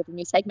podcast with a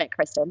new segment,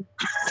 Kristen."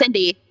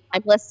 Cindy,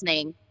 I'm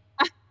listening.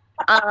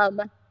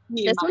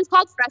 This one's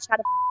called Fresh Out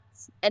of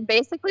and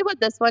basically what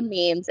this one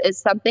means is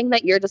something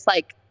that you're just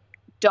like,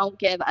 don't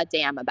give a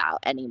damn about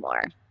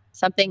anymore.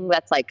 Something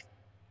that's like,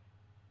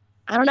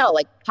 I don't know,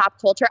 like pop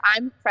culture.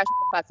 I'm fresh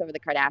out of over the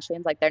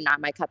Kardashians. Like, they're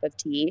not my cup of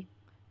tea.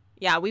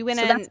 Yeah, we went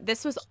in.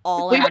 This was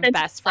all in our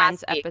best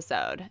friends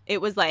episode.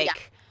 It was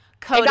like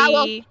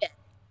Cody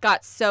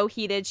got so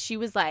heated. She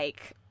was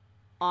like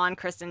on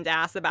Kristen's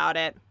ass about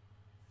it.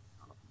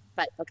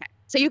 But okay,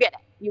 so you get it.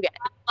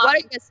 What are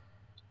you guys?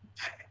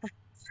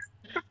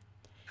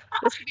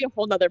 This could be a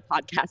whole nother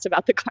podcast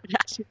about the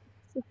Kardashians.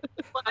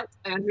 But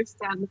I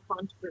understand the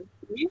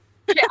controversy.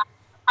 Yeah,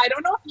 I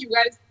don't know if you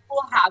guys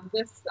will have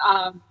this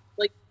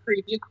like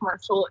preview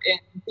commercial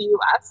in the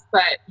US,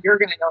 but you're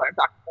gonna know what I'm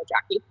talking about,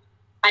 Jackie.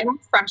 I'm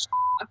fresh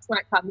when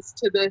it comes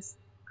to this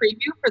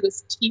preview for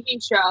this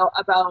TV show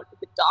about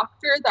the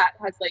doctor that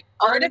has like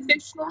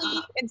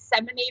artificially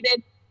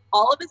inseminated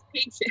all of his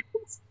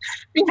patients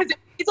because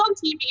it's on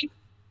TV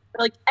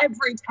like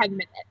every 10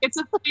 minutes. It's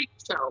a fake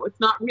show. It's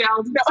not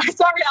reality. No, it's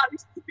not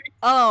reality.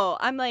 Oh,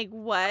 I'm like,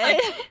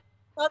 what?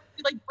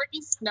 Like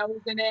Britney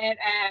Snow's in it,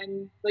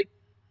 and like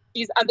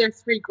these other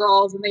 3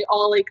 girls, and they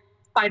all like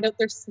find out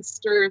they're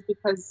sisters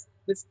because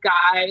this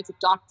guy is a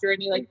doctor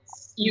and he like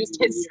used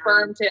his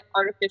sperm to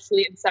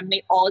artificially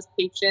inseminate all his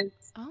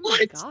patients. Oh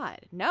my god.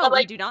 No,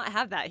 we do not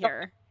have that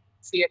here.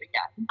 See it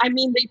again. I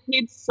mean, they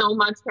paid so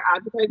much for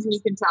advertising,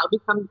 you can tell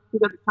because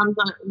it comes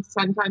on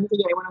 10 times a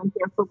day when I'm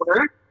here for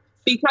work.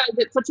 Because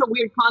it's such a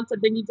weird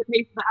concept, they need to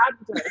pay for the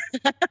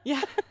advertising.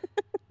 Yeah.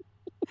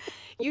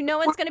 You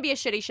know it's going to be a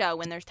shitty show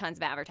when there's tons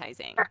of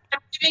advertising. I'm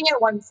giving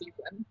it 1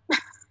 season.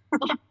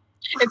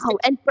 Oh,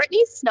 and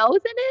Brittany Snow's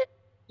in it?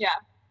 Yeah.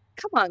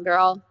 Come on,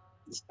 girl.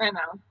 I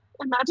know.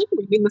 Imagine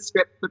reading the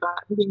script for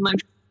that and being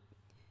like,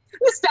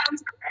 this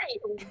sounds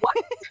great. What?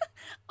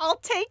 I'll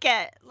take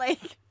it.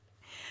 Like,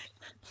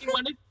 You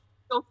want to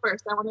go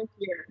first? I want to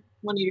hear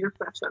one of your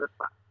fresh out of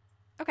box.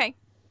 okay,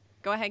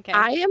 go ahead, Kay.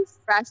 I am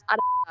fresh out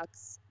of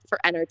box for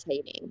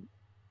entertaining.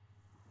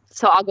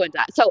 So I'll go into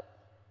that. So,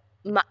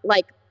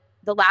 like,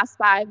 the last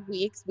 5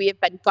 weeks, we have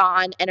been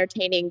gone,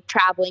 entertaining,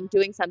 traveling,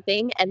 doing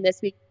something. And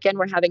this weekend,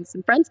 we're having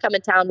some friends come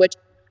in town, which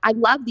I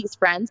love these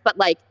friends. But,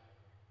 like,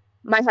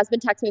 my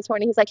husband texted me this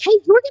morning. He's like, hey,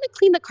 you were going to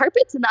clean the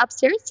carpets in the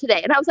upstairs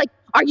today. And I was like,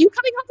 are you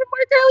coming home from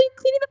work early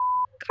cleaning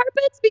the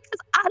carpets? Because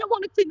I don't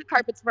want to clean the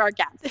carpets for our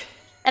guests.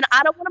 And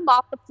I don't want to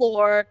mop the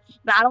floor.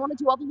 And I don't want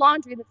to do all the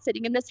laundry that's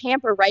sitting in this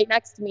hamper right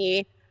next to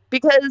me.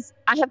 Because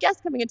I have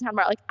guests coming in town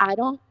tomorrow. Like, I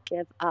don't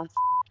give a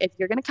if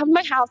you're going to come to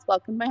my house,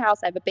 welcome to my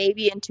house. I have a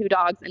baby and 2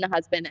 dogs and a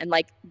husband. And,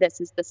 like, this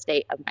is the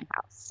state of my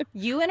house.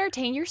 You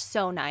entertain. You're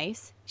so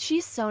nice.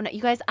 She's so nice.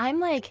 You guys,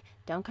 I'm like,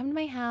 don't come to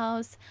my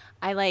house.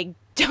 I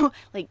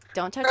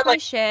don't touch my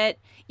shit.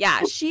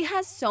 Yeah, she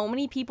has so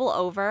many people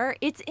over.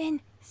 It's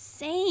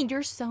insane.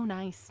 You're so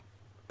nice.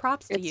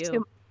 Props to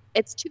you.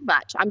 It's too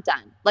much. I'm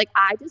done. Like,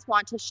 I just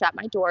want to shut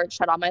my door,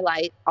 shut all my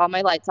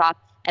lights off,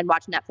 and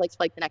watch Netflix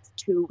for like the next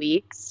 2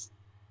 weeks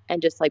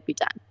and just like be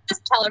done.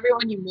 Just tell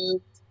everyone you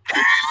moved.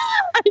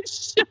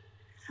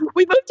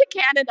 We moved to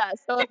Canada,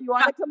 so if you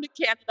want to come to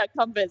Canada,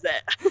 come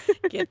visit.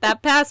 Get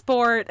that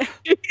passport.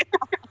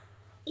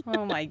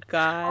 Oh my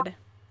God. Okay.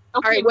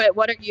 All right, wait,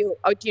 what are you?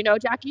 Oh, do you know,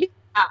 Jackie?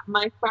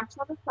 My fresh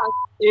out of box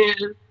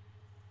is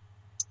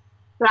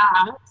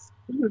that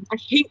I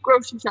hate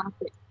grocery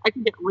shopping. I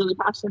can get really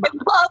passionate. I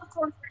love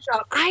grocery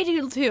shopping. I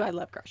do too. I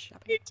love grocery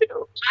shopping. Me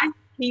too. I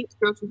hate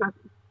grocery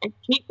shopping. I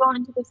hate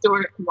going to the store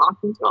and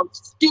walking through all the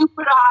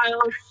stupid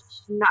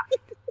aisles. No.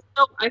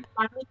 So I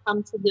finally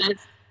come to this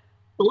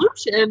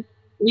solution.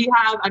 We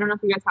have, I don't know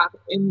if you guys have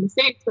it in the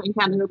States, but in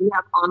Canada we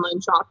have online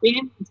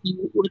shopping.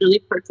 You literally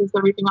purchase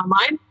everything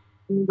online.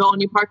 And you go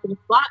and you park in a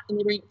spot and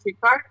you bring it to your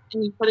car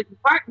and you put it in your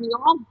cart and you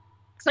go home.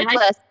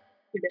 Clickless.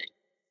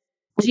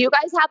 Do you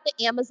guys have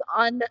the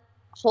Amazon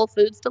Whole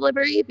Foods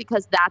delivery?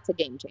 Because that's a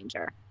game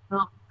changer.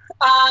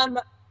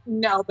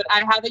 No, but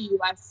I have a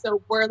US,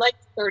 so we're like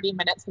 30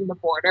 minutes from the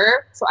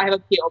border. So I have a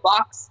PO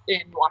box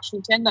in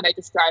Washington that I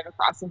just drive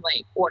across and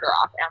like order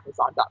off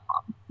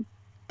Amazon.com.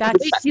 That's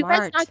Wait, smart. do you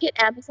guys not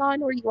get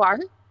Amazon where you are?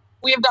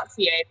 We have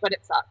 .ca, but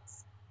it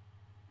sucks.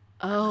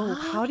 Oh,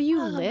 how do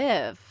you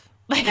live?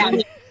 Yeah,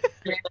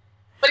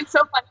 but it's so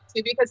funny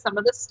too because some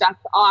of the stuff,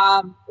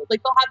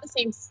 like they'll have the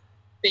same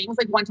things.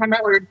 Like one time I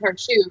ordered a pair of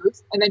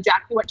shoes, and then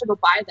Jackie went to go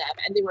buy them,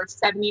 and they were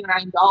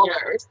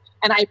 $79,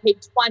 and I paid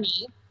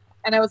 $20.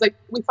 And I was like,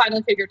 we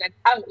finally figured it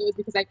out. It was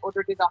because I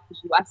ordered it off the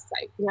US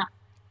site. Yeah.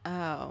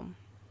 Oh.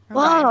 Okay.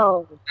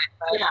 Whoa.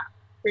 Yeah.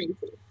 Crazy.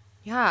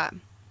 Yeah.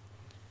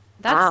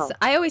 That's,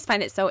 I always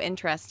find it so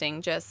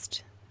interesting.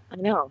 Just, I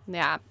know.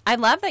 yeah. I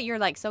love that you're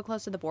like so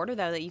close to the border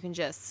though that you can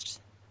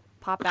just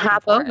pop back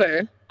Hop and forth.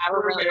 over. I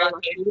were really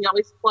lucky. We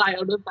always fly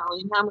out of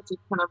Bellingham, which is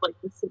kind of like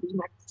the city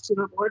next to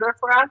the border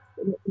for us.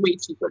 And it's way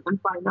cheaper than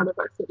flying out of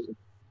our city.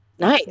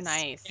 Nice.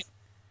 Nice.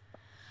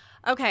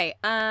 Okay.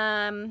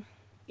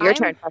 Your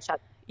turn, fresh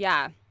up.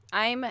 Yeah.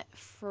 I'm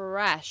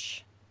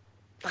fresh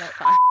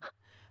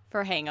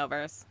for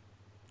hangovers.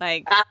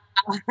 Like,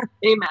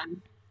 Amen.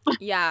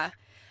 yeah.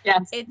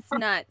 Yes. It's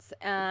nuts,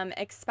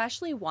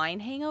 especially wine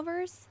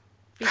hangovers,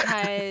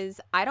 because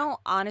I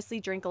don't honestly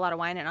drink a lot of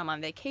wine and I'm on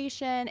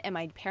vacation and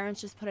my parents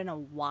just put in a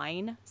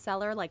wine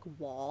cellar, like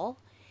wall.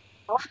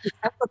 I want to be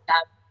friends with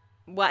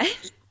them.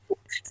 What?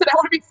 So I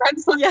want to be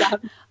friends with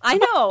them. I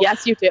know.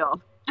 Yes, you do.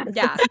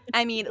 Yeah.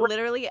 I mean,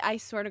 literally, I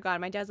swear to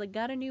God, my dad's like,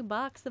 got a new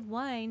box of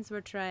wines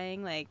we're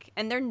trying, like,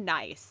 and they're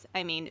nice.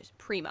 I mean,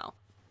 primo.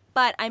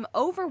 But I'm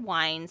over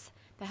wines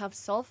that have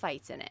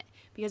sulfites in it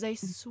because I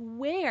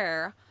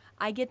swear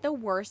I get the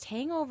worst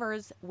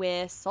hangovers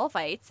with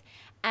sulfites,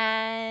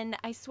 and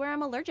I swear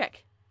I'm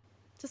allergic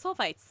to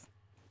sulfites.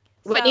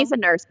 Whitney's a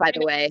nurse, by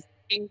the way.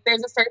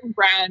 There's a certain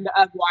brand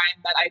of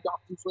wine that I don't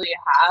usually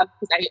have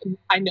because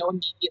I know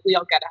immediately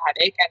I'll get a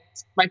headache.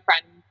 And my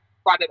friend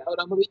brought it out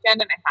on the weekend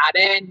and I had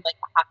it, and like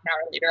half an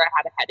hour later I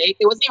had a headache.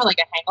 It wasn't even like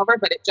a hangover,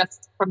 but it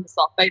just from the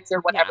sulfites or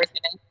whatever's in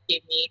it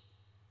gave me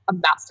a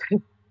massive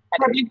headache.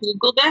 Have you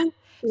Googled it?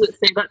 Does it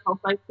say that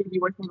sulfites give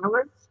you worse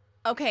hangovers?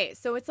 Okay,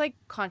 so it's like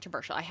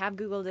controversial. I have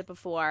Googled it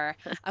before,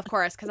 of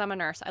course, because I'm a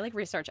nurse. I like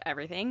research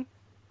everything.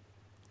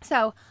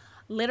 So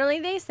literally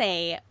they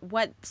say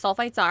what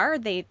sulfites are,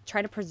 they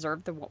try to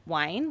preserve the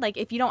wine. Like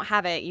if you don't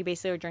have it, you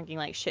basically are drinking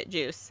like shit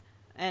juice.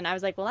 And I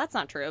was like, well, that's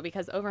not true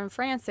because over in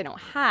France, they don't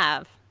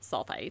have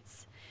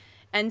sulfites.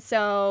 And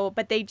so,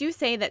 but they do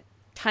say that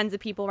tons of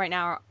people right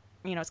now are,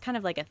 you know, it's kind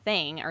of like a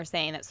thing, are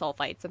saying that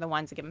sulfites are the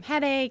ones that give them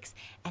headaches.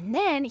 And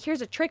then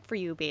here's a trick for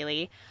you,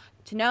 Bailey,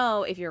 to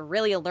know if you're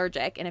really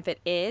allergic. And if it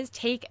is,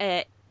 take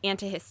a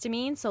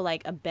antihistamine, so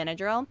like a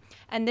Benadryl.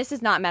 And this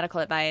is not medical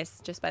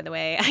advice, just by the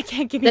way. I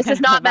can't give you This is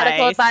not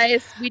medical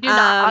advice. We do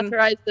not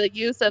authorize the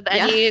use of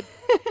any.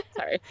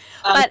 Sorry.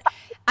 But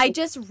I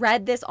just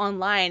read this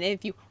online, and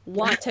if you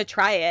want to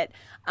try it,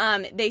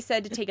 they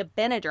said to take a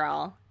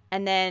Benadryl,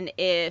 and then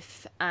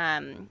if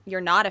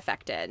you're not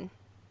affected,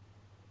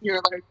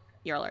 You're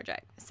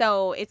allergic.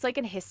 So it's like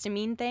a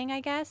histamine thing, I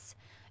guess.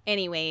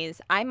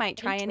 Anyways, I might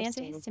try an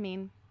Interesting.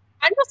 antihistamine.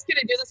 I'm just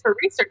gonna do this for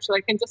research, so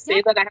I can just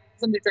say that I have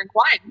reason to drink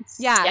wine.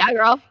 Yeah. Yeah,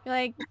 girl. You're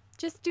like,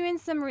 just doing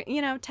some,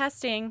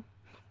 testing.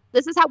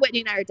 This is how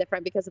Whitney and I are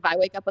different, because if I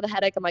wake up with a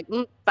headache, I'm like,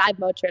 5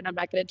 Motrin, I'm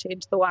not going to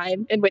change the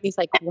wine. And Whitney's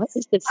like, what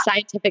is this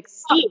scientific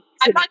seed?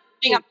 I'm not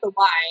giving up the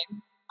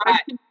wine. I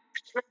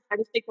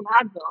just take an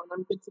Advil and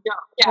I'm good to go.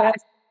 Yeah.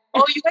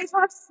 Oh, you guys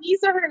have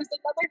Caesars,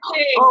 another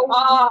thing.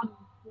 Oh.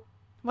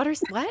 What?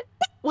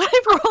 What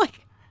if we're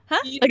like,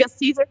 Like a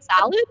Caesar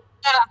salad?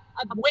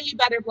 A way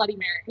better Bloody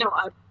Mary. No,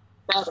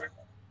 better.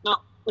 No,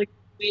 like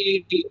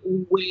way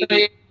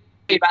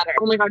better.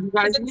 Oh my god, you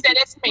guys. Instead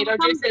of tomato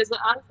juice, visit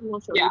us and we'll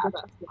show you the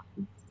best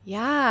one.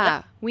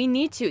 yeah, we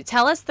need to.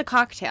 Tell us the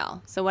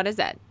cocktail. So what is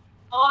it?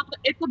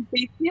 It's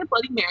basically a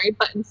Bloody Mary,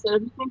 but instead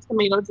of using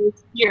tomato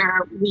juice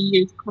here, we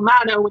use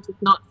Clamato, which is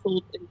not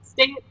sold in the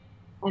States,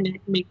 and it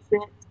makes it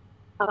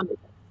 100 times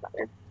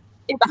better.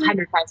 It's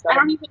 100 times I better.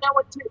 don't even know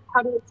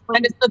how to explain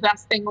And it's the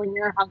best thing when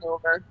you're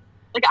hungover.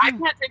 Like, I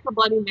can't drink a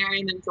Bloody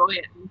Mary and enjoy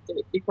it in the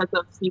States because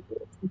of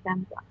seafood in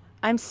Canada.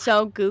 I'm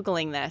so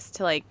Googling this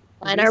to like.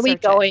 When are we research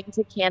it. going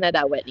to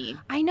Canada, Whitney?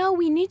 I know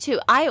we need to.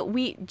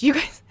 You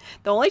guys,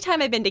 the only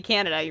time I've been to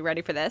Canada, you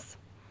ready for this?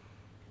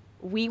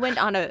 We went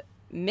on a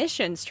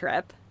missions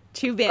trip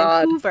to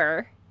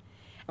Vancouver.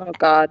 Oh,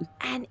 God.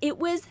 And it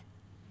was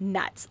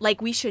nuts.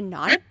 Like, we should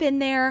not have been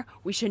there.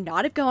 We should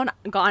not have gone.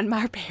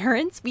 My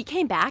parents, we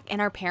came back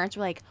and our parents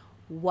were like,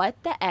 what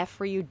the F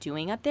were you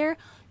doing up there?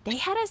 They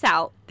had us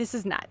out. This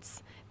is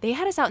nuts. They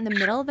had us out in the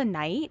middle of the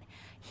night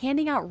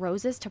handing out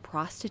roses to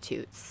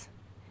prostitutes.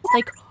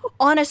 Like,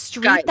 on a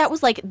street Guys. that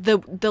was like the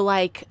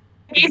like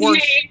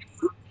worst.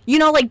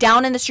 Like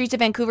down in the streets of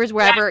Vancouver's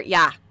wherever.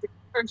 Yeah.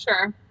 For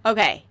sure.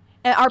 Okay.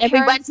 And our And we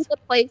went parents. to the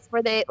place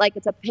where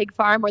it's a pig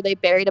farm where they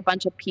buried a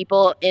bunch of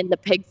people in the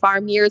pig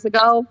farm years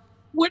ago.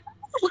 What?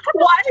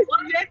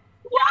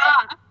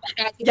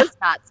 Yeah. It was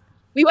nuts.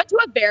 We went to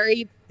a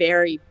very,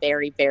 very,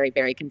 very, very,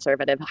 very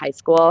conservative high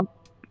school.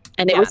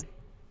 And it was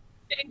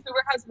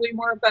Vancouver has way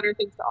more better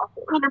things to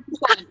offer.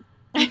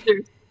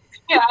 100%.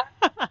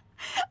 Yeah.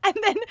 And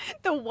then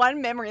the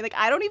one memory, like,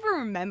 I don't even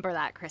remember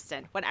that,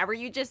 Kristen. Whatever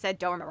you just said,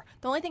 don't remember.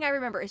 The only thing I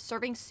remember is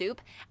serving soup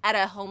at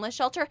a homeless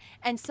shelter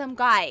and some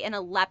guy in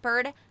a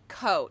leopard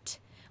coat,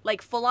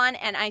 like full on,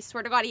 and I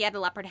swear to God, he had a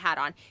leopard hat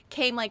on,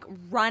 came like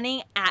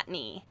running at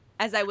me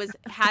as I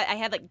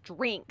had like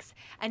drinks,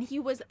 and he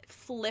was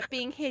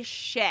flipping his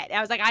shit. And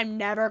I was like, I'm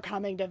never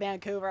coming to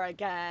Vancouver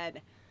again.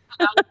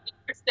 I don't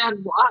understand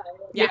why.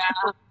 Yeah.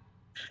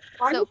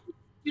 Why So- did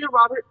you do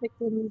Robert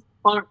Pickens'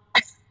 farm?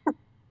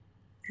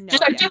 No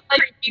Just idea.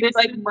 like This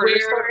is murder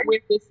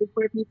story.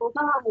 where people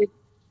died.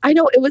 I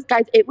know it was,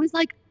 guys, it was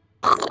like,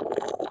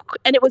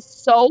 and it was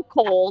so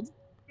cold.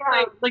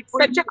 Yeah, like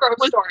such a gross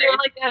was story. there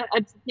like an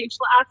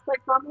educational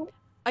aspect on it?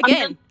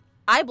 Again,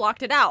 I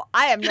blocked it out.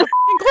 I have no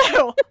fucking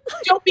clue.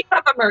 Don't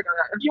become a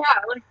murderer. Yeah,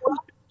 like what?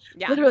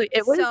 Yeah. Literally,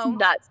 it was So-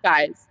 nuts,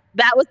 guys.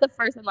 That was the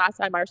first and last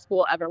time our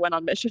school ever went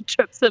on mission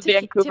trips to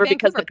Vancouver,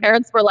 because the Vancouver.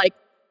 parents were like,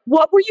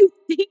 what were you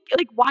thinking?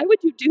 Like, why would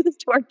you do this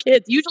to our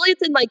kids? Usually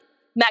it's in like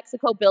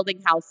Mexico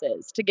building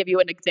houses, to give you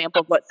an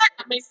example of what.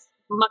 That makes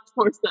much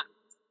more sense.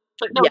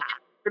 But no, Yeah.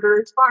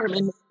 murderer's farm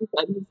and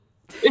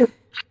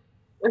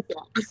okay.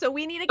 So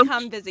we need to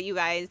come visit you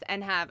guys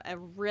and have a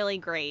really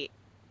great,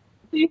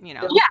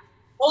 Yeah.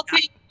 We'll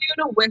take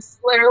you to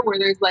Whistler, where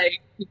there's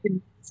like you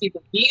can see the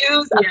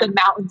views of the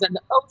mountains and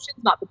the oceans,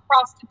 not the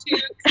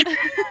prostitutes.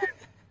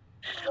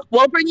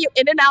 We'll bring you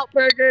In-N-Out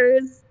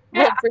burgers.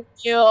 We'll Yeah. bring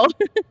you.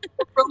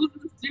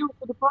 Roses do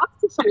for the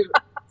prostitute.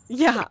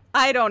 Yeah,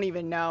 I don't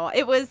even know.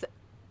 It was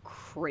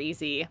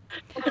crazy.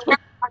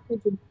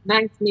 Package of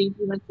nice maybe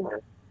like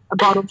a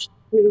bottle of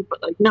shampoo,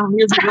 but like no,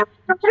 here's a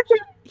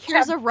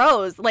Here's a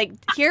rose. Like,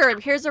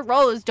 here's a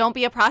rose. Don't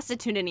be a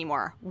prostitute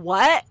anymore.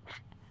 What?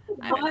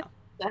 I don't what know.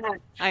 the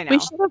heck? I know. We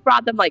should have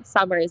brought them like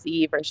Summer's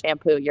Eve or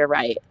shampoo. You're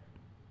right.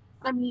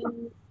 I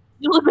mean,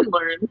 you live and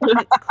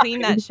learn.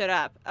 Clean that shit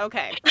up.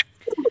 Okay.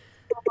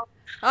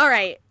 All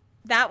right.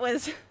 That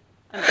was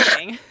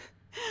amazing.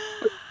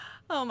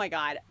 Oh my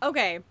God.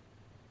 Okay.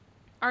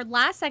 Our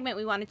last segment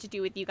we wanted to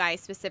do with you guys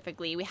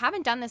specifically, we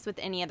haven't done this with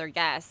any other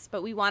guests,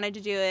 but we wanted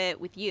to do it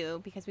with you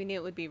because we knew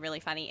it would be really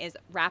funny, is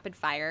rapid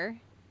fire,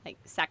 like,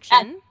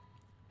 section.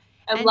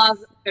 I And- love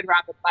a good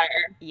rapid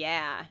fire.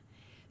 Yeah.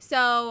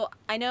 So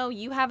I know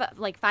you have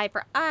like 5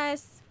 for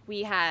us.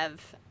 We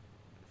have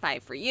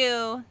 5 for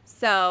you.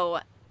 So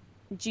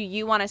do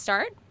you want to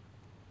start?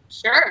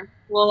 Sure.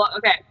 Well,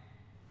 okay.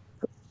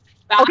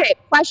 Okay,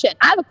 question.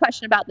 I have a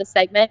question about this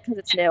segment because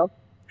it's new.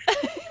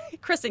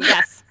 Kristen,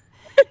 yes.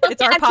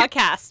 It's our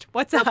podcast.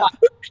 What's up?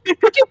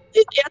 Could you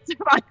please answer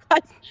my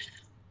question?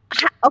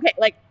 Okay,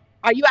 like,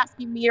 are you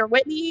asking me or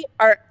Whitney?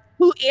 Or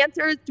who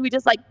answers? Do we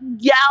just like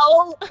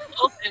yell?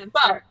 Both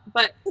answer.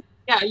 But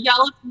yeah,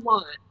 yell if you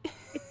want.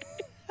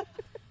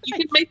 You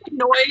can make a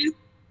noise,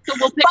 so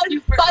we'll pick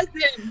you for Buzz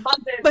in.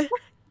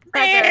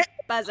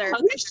 Buzzer.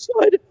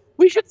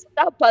 We should send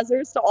out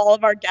buzzers to all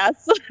of our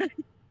guests.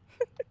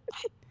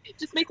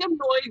 Just make a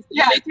noise.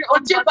 Yeah, Make your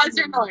what's own your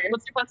buzzer noise?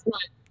 What's your buzzer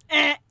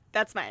noise?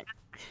 That's mine.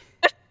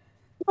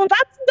 Oh,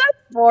 that's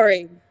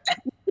boring.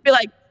 To be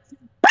like,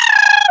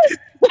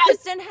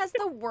 Kristen has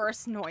the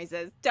worst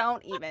noises.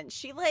 Don't even.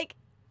 She like,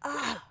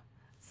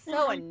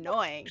 so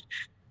annoying.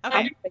 Okay.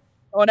 I'm like,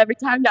 going every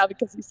time now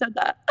because you said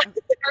that.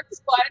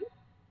 First one,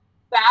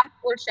 bath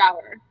or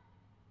shower?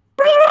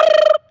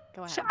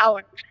 Go ahead.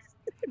 Shower.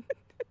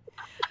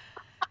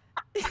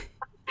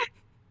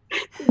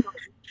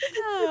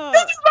 Oh,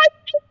 This is my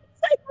favorite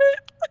segment.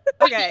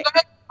 okay.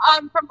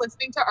 From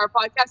listening to our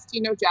podcast, do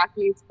you know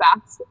Jackie's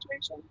bath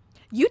situation?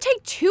 You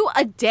take 2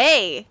 a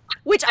day,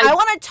 which I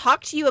want to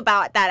talk to you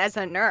about that as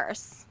a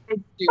nurse. I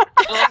do.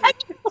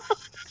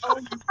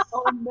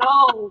 Oh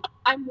no,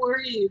 I'm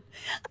worried.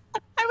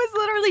 I was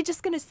literally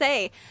just gonna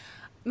say,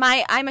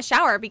 I'm a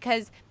shower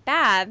because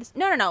baths.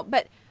 No.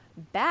 But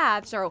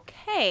baths are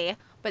okay.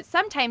 But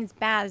sometimes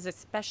baths,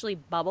 especially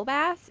bubble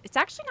baths, it's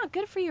actually not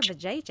good for your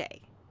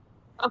vajayjay.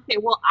 Okay,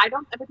 well, I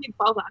don't ever take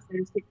bubble baths. I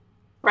just take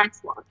fresh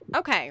water.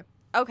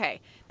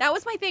 Okay. That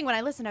was my thing when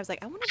I listened. I was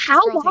like, I wonder if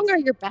How long are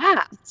your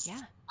baths?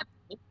 Yeah.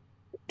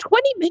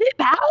 20-minute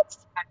baths?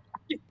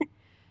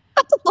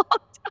 That's a long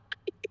time.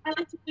 I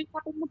like to wake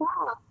up in the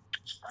bath.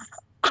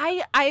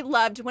 I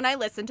loved when I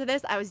listened to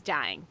this. I was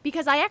dying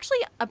because I actually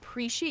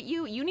appreciate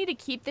you. You need to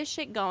keep this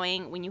shit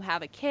going when you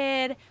have a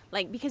kid,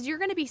 like because you're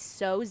gonna be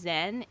so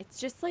zen. It's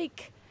just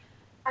like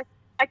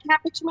I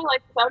can't picture my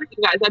life without it,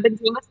 you guys. I've been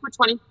doing this for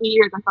 23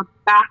 years. I have a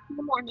bath in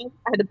the morning.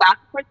 I had a bath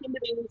before I came to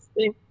Bailey's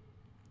today.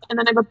 And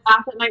then I have a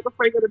bath at night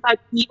before I go to bed.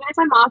 Even if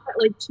I'm off at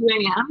like 2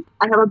 a.m.,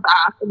 I have a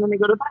bath and then I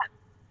go to bed.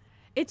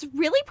 it's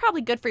really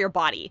probably good for your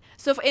body.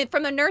 So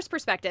from the nurse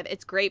perspective,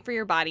 it's great for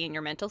your body and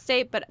your mental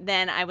state. But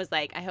then I was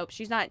like, I hope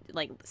she's not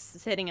like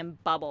sitting in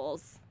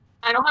bubbles.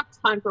 I don't have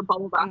time for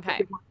bubble bath.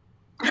 Okay.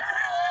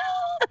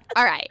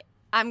 All right,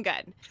 I'm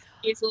good.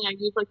 Usually I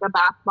use like a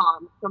bath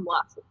bomb from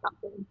Lux or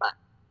something, but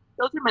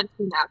those are meant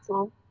to be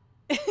natural.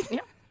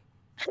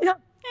 Yeah,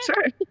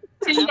 sure.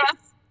 Say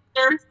yes,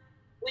 nurse.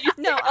 Please.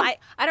 No, I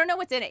don't know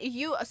what's in it.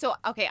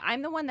 Okay,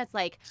 I'm the one that's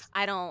like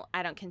I don't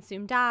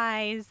consume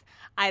dyes.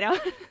 I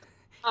don't.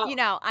 Oh. You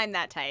know, I'm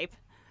that type.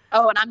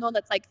 Oh, and I'm the one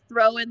that's like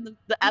throwing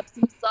the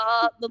Epsom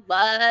salt, the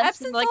Lush,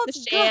 Epsom and like the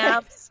salt's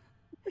shams.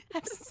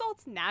 Epsom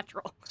salt's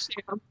natural.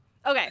 Sham.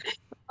 Okay.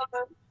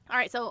 Okay. All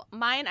right. So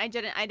mine, I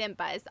didn't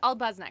buzz. I'll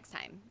buzz next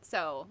time.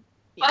 So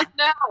yeah. But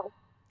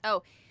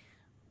now,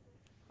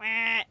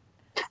 I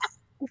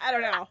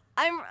don't know.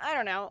 I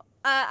don't know.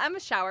 I'm a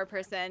shower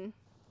person.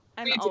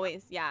 I'm Me too.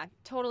 always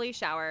totally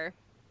shower.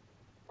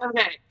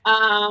 okay.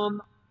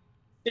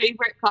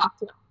 Favorite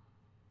cocktail.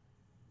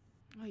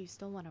 Oh, you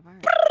stole one of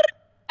ours.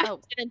 Gin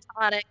and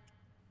tonic.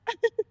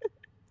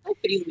 Oh,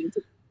 Bailey's.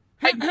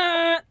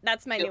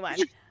 That's my new one.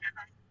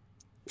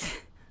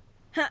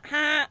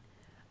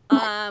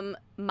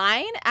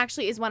 Mine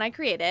actually is one I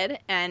created,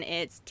 and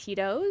it's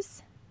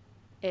Tito's,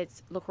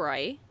 it's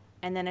LaCroix,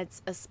 and then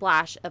it's a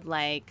splash of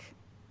like,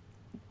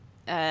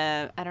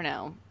 I don't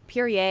know.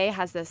 Perrier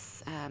has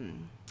this,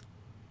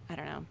 I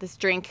don't know, this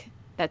drink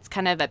that's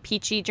kind of a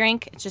peachy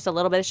drink. It's just a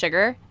little bit of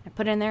sugar. I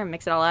put it in there and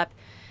mix it all up.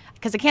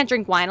 Because I can't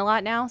drink wine a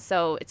lot now,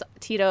 so it's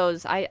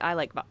Tito's. I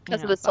like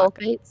Because of the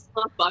vodka. sulfates.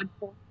 Love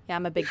vodka. Yeah,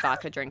 I'm a big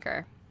vodka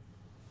drinker.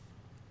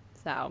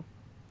 So,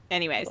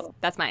 anyways, Cool.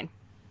 that's mine.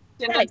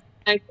 Gin Nice.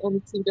 and tonic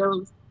and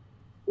Tito's,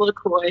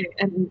 LaCroix,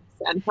 and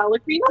San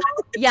Pellegrino.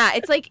 Yeah,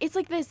 it's like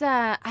this.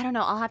 I don't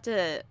know. I'll have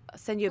to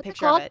send you a What's it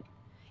picture of called? it.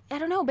 I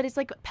don't know, but it's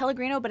like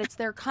Pellegrino, but it's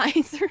their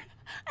kinds.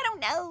 I don't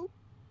know.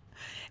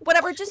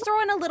 Whatever. Just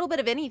throw in a little bit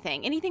of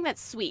anything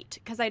that's sweet,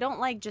 because I don't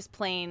like just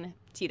plain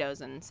Tito's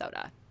and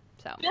soda.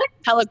 So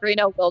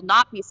Pellegrino will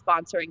not be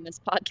sponsoring this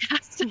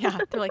podcast. yeah,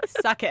 they're like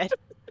suck it.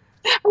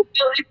 I feel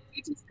like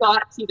we just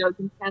got Tito's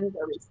in Canada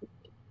recently.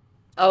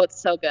 Oh, it's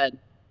so good.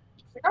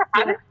 We never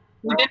had it.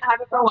 We didn't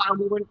have it for a while.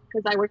 We were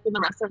because I worked in the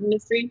restaurant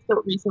industry,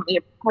 so recently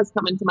it has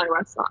come into my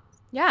restaurant.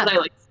 Yeah, But I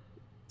like.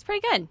 it's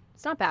pretty good.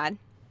 It's not bad.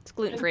 It's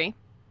gluten free.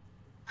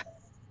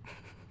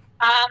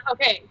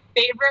 Okay,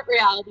 favorite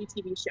reality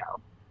TV show.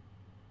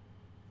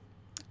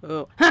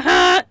 Ooh.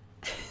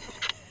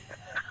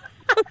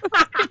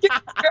 Every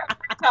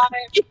time.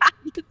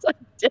 It's like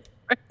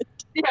different.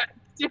 Yeah,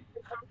 it's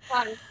different every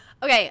time.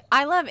 Okay,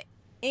 I love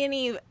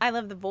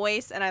The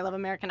Voice and I love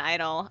American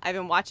Idol. I've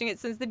been watching it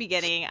since the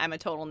beginning. I'm a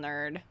total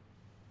nerd.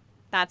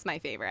 That's my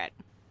favorite.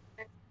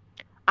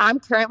 I'm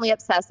currently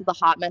obsessed with the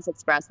Hot Mess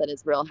Express that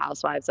is Real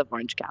Housewives of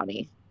Orange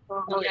County.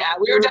 Oh yeah,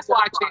 we were just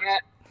watching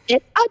it.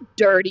 It's a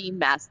dirty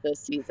mess this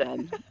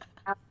season.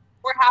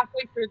 We're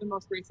halfway through the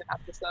most recent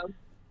episode.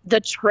 The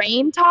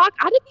train talk,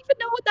 I didn't even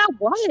know what that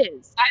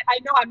was. I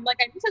know. I'm like,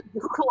 I need to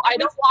Google. I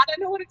don't want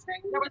to know what a train.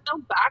 There was no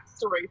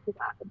backstory to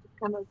that. It just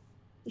kind of.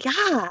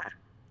 Yeah.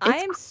 I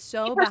am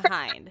so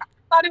behind.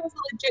 I thought it was a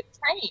legit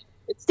train.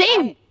 It's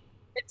Same.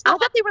 It's I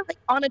not. thought they were like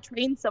on a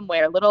train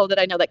somewhere. Little did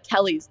I know that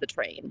Kelly's the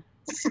train.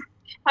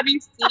 Have you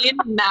seen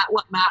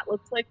what Matt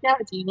looks like yet?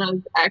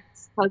 Gina's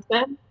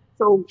ex-husband.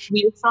 So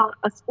we saw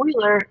a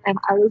spoiler, and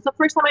it was the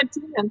first time I'd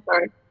seen him,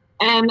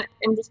 and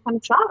I'm just kind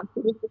of shocked.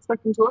 I was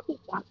expecting to look like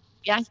that.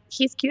 Yeah,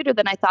 he's cuter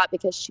than I thought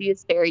because she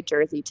is very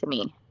Jersey to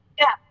me.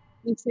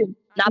 Me too.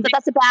 Not that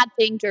that's a bad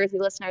thing, Jersey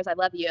listeners. I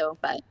love you,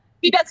 but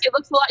He does. He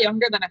looks a lot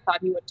younger than I thought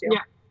he would too.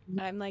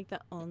 Yeah. I'm like the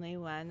only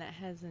one that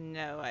has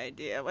no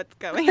idea what's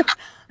going on.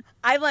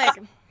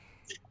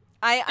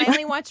 I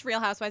only watch Real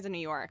Housewives of New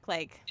York.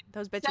 Like,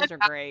 those bitches are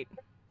great.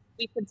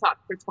 We could talk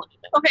for 20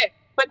 minutes. Okay,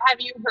 but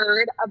have you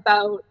heard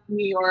about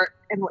New York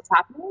and what's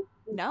happening?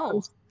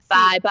 No.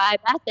 bye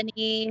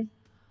Bethany.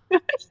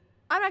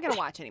 I'm not going to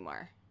watch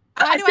anymore.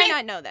 Why do I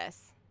not know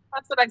this?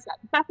 That's what I said.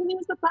 Bethany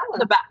was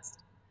the best.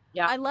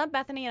 Yeah. I love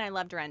Bethany and I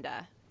love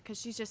Dorinda because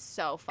she's just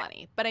so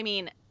funny. But I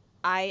mean,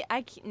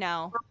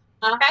 no.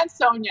 And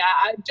Sonia.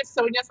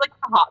 Sonia's like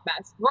a hot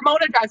mess.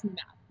 Ramona drives me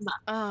nuts.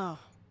 Oh,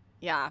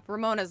 yeah.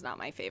 Ramona's not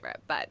my favorite,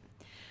 but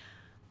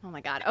oh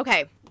my God.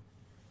 Okay.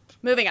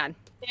 Moving on.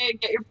 Hey,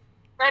 get your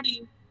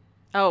ready.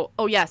 Oh,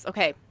 yes.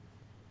 Okay.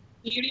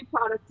 Beauty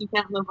products you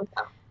can't live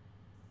without.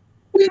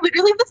 We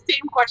literally have the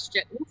same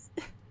questions,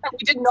 and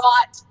we did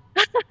not.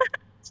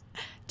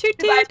 Toot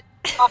toot.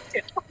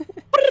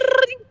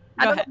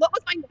 I don't know, ahead. what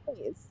was my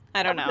noise?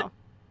 I don't know.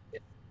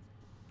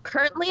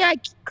 Currently,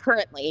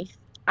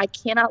 I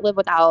cannot live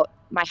without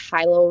my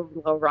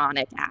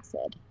hyaluronic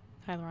acid.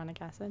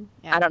 Hyaluronic acid?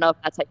 I don't know if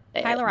that's how you say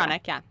it.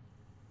 Hyaluronic, yeah.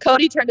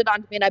 Cody turned it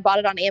on to me, and I bought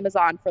it on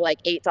Amazon for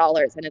like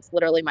 $8, and it's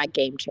literally my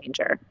game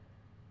changer.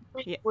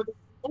 Wait, Yeah. what is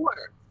it for?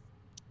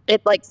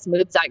 It like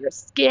smooths out your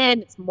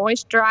skin. It's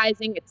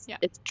moisturizing.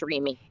 It's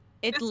dreamy.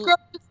 It's This girl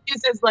just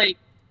uses like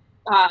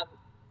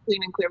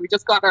Clean and Clear. We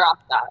just got her off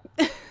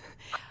that.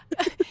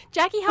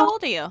 Jackie, how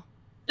old are you?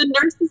 The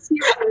nurse is here.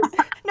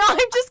 No, I'm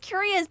just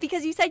curious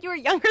because you said you were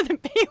younger than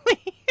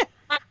Bailey.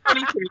 I'm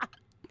 23.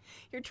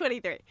 You're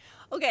 23.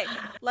 Okay,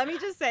 let me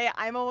just say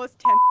I'm almost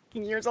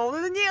 10 years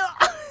older than you.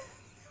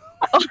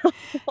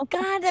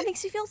 God, that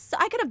makes me feel so...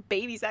 I could have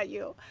babysat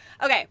you.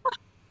 Okay.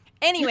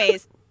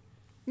 Anyways,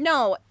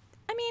 no,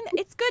 I mean,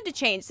 it's good to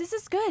change. This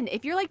is good.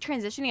 If you're like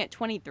transitioning at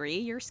 23,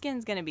 your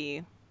skin's going to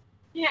be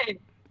Yay.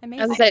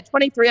 amazing. As I said, at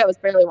 23, I was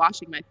barely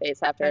washing my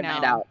face after I a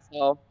night know. out.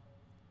 So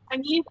I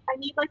need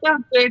like a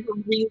good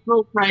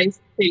reasonable price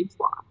face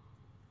wash.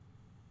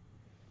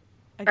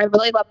 I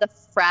really love the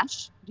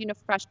Fresh. Do you know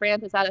Fresh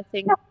brand? Is that a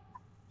thing?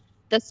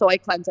 The soy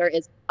cleanser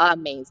is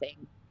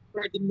amazing.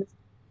 Writing this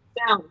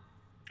down.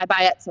 I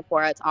buy it at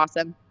Sephora. It's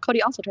awesome.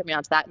 Cody also turned me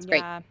on to that. It's great.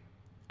 Yeah.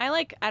 I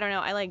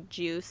like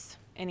Juice.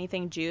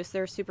 Anything Juice.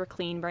 They're a super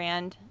clean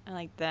brand. I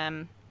like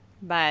them.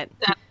 But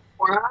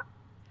Sephora.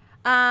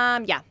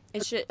 yeah,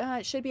 it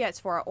should be at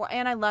Sephora.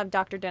 And I love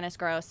Dr. Dennis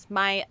Gross.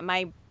 I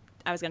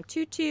was gonna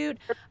toot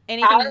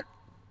anything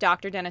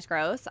Dr. Dennis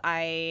Gross.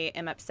 I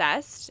am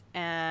obsessed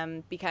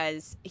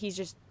because he's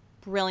just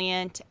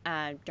brilliant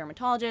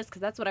dermatologist,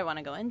 because that's what I want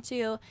to go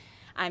into.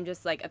 I'm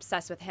just like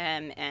obsessed with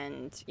him,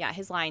 and yeah,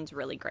 his line's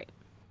really great.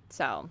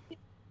 So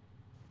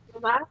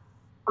That.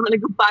 I'm gonna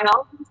go buy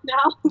all of these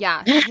now.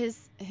 yeah,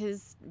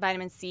 his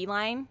vitamin C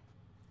line,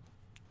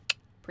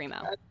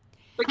 primo.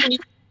 But can you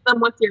use them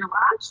with your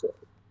lashes?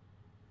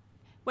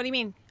 What do you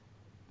mean?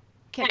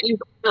 Can't use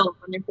oils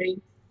on your face.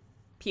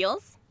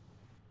 Peels?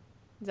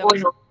 Is that what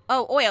you- Oil.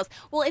 Oh, oils.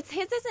 Well, his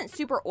isn't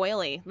super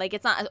oily. Like,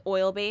 it's not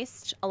oil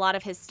based, a lot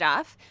of his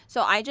stuff.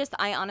 So I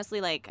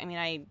honestly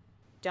I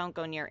don't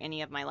go near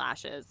any of my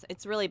lashes.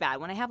 It's really bad.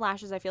 When I have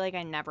lashes, I feel like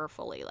I never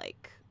fully Do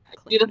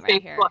clean the my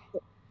face hair. wash.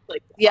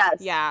 Like Yes.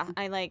 Yeah,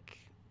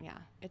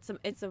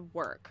 it's a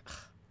work.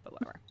 But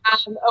whatever.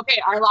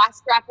 okay, our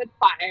last rapid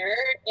fire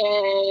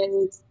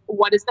is: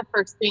 what is the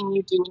first thing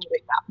you do when you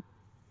wake up?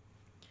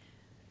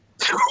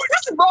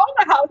 What's wrong?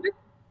 How did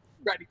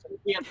ready for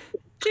the answer?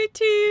 Toot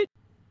toot.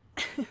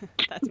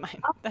 That's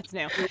mine. That's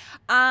new.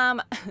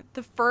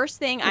 The first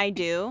thing I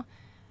do,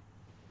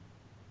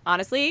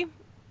 honestly,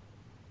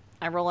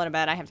 I roll out of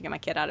bed. I have to get my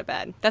kid out of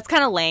bed. That's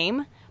kind of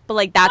lame, but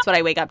like that's what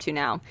I wake up to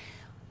now.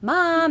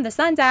 Mom, the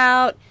sun's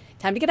out.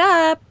 Time to get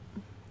up.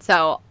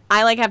 So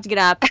I have to get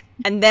up,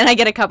 and then I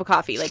get a cup of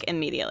coffee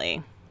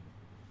immediately.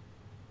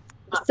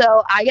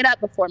 So I get up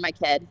before my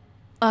kid,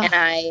 Ugh, and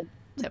I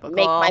typical.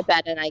 make my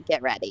bed and I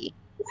get ready.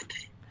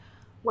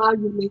 Wow,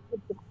 you make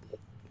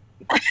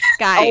it.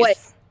 Guys.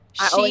 Always.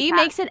 I always She have.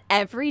 makes it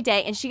every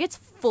day, and she gets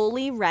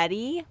fully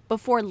ready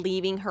before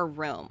leaving her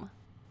room.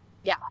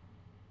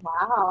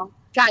 Wow.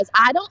 Guys,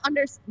 I don't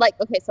understand.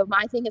 Okay, so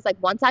my thing is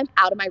once I'm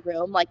out of my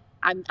room,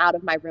 I'm out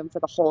of my room for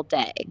the whole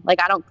day. I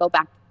don't go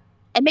back.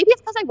 And maybe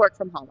it's because I work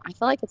from home. I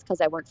feel like it's because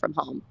I work from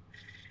home.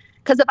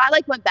 Because if I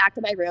went back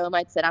to my room,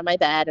 I'd sit on my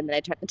bed and then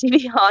I'd turn the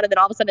TV on, and then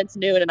all of a sudden it's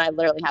noon and I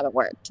literally haven't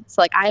worked.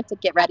 So I have to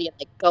get ready and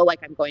go like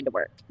I'm going to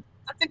work.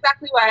 That's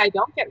exactly why I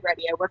don't get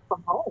ready. I work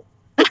from home.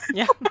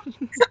 Yeah.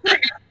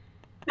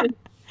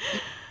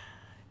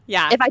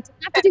 Yeah. If I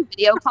didn't have to do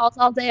video calls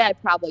all day, I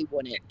probably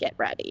wouldn't get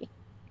ready.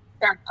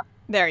 Fair enough.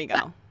 There you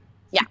go.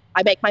 Yeah,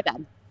 I make my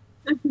bed.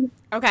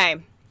 Okay,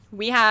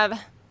 we have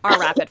our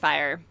rapid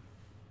fire.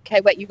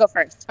 Okay, wait, you go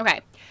first.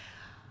 Okay.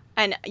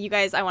 And you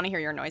guys, I want to hear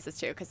your noises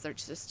too because they're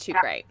just too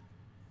great.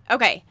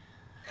 Okay.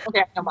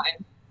 Okay, I know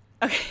mine.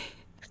 Okay.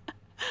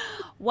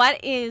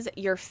 What is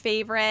your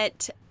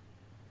favorite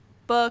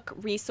book,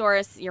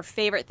 resource, your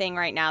favorite thing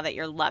right now that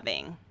you're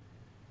loving?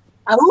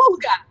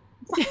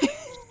 Awooga.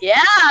 Yeah,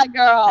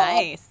 girl.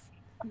 Nice.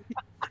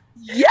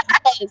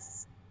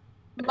 Yes.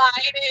 Mine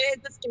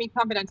is the Skinny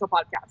Confidential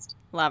podcast.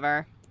 Love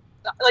her.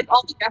 Like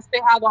all the guests they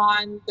have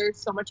on, there's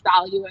so much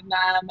value in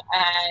them,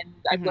 and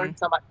I've learned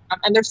so much.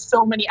 And there's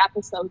so many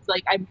episodes.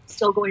 Like I'm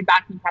still going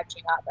back and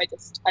catching up.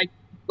 I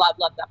love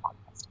that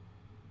podcast.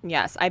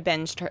 Yes, I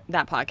binged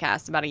that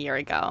podcast about a year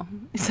ago,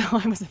 so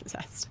I was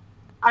obsessed.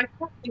 I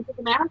can't think of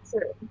an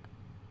answer.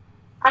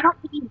 I don't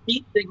really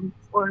read things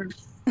or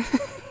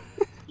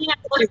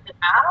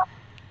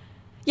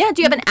Yeah,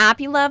 do you have an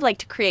app you love, like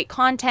to create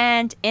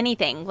content,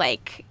 anything?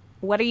 Like,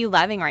 what are you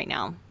loving right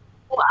now?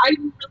 Well,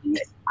 I'm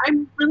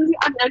really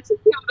uneducated.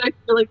 I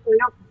feel like I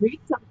don't read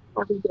something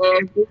every day.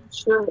 I really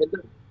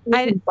should.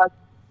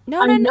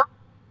 No.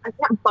 I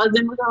can't buzz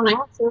in without an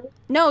answer.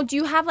 No, do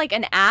you have like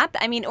an app?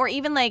 I mean, or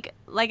even like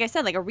I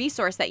said, like a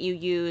resource that you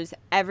use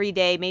every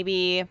day,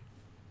 maybe.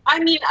 I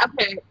mean,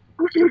 okay.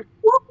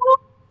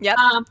 Yep.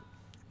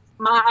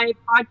 My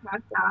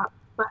podcast app,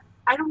 but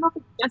I don't know if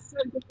it's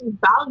necessarily giving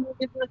value.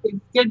 It's like a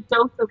good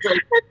dose of like.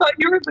 I thought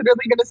you were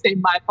literally going to say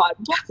my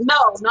podcast.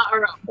 No, not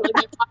our own. But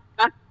like my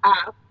podcast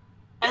app.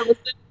 I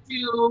listen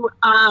to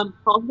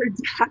Call Her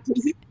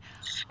Daddy.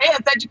 Hey,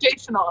 it's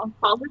educational.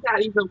 Call Her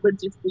Daddy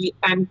religiously,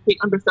 and Kate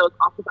Undersow's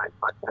Off the Vibe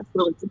podcast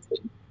religiously.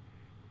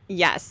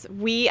 Yes,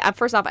 we.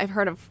 First off, I've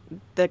heard of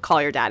the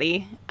Call Your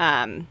Daddy.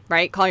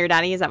 Right? Call Your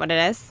Daddy. Is that what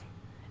it is?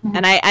 Mm-hmm.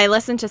 And I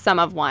listened to some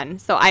of one,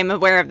 so I'm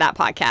aware of that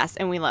podcast,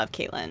 and we love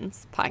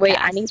Caitlin's podcast. Wait,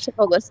 I need to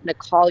go listen to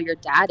Call Your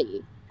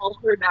Daddy. Call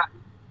Her Daddy.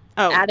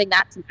 Oh, adding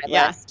that to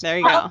my list. There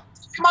you go.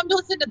 Mom to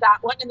listen to that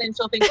one, and then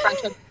she'll think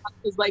friendship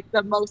is like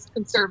the most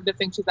conservative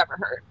thing she's ever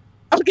heard.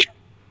 Okay.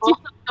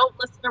 Also, don't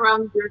listen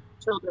around your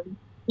children.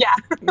 Yeah.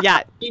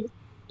 Yeah. Even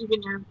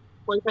your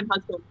boyfriend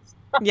husbands.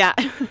 Yeah.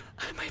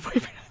 My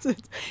boyfriend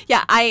husbands.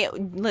 Yeah, I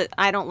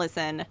don't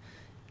listen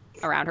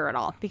around her at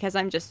all because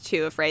I'm just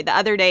too afraid. The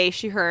other day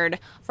she heard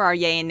for our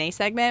yay and nay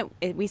segment,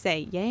 we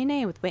say yay and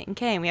nay with Whit and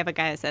Kay, and we have a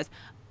guy that says,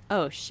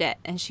 "Oh shit,"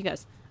 and she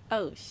goes,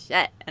 "Oh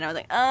shit," and I was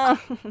like, "Oh,"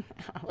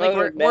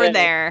 like we're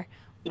there.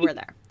 We're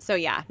there. So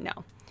yeah, no.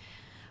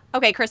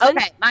 Okay, Kristen.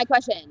 Okay, my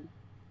question.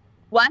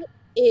 What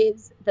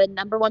is the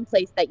number one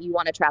place that you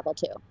want to travel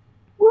to?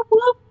 Whoop,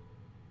 whoop.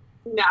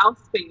 Now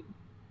Spain.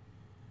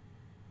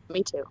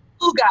 Me too.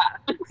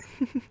 Ooga.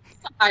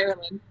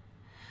 Ireland.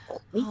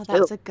 Me Oh, too.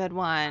 that's a good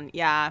one.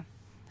 Yeah.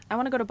 I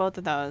want to go to both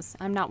of those.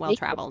 I'm not well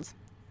traveled.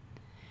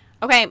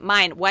 Okay,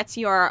 mine. What's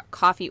your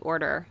coffee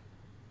order?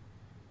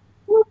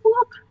 Whoop,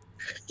 whoop.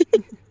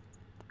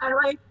 I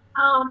like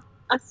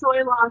a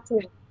soy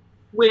latte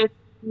with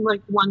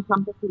like 1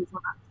 cup of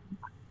hazelnut.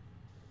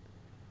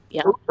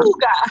 Yeah.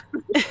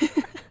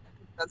 Ooga.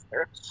 That's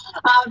fair.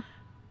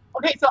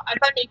 Okay, so if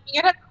I'm making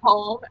it at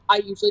home, I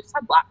usually just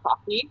have black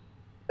coffee.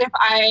 If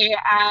I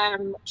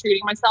am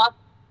treating myself,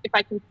 if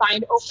I can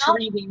find oat milk,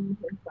 Treating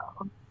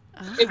yourself.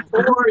 it's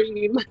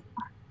boring.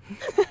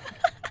 I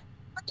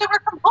never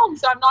come home,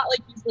 so I'm not like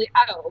usually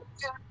out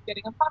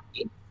getting a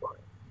coffee.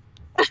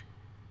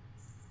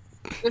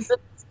 This is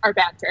our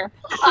banter.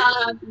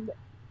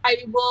 I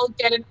will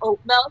get an oat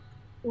milk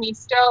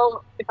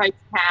misto if I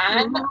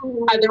can.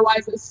 Ooh.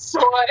 Otherwise, it's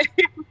soy.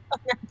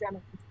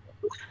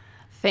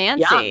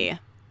 Fancy.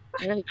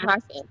 Yeah, you are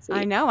fancy.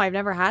 I know. I've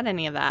never had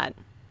any of that.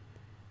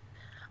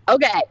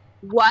 Okay,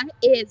 what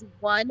is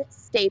one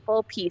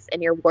staple piece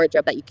in your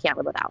wardrobe that you can't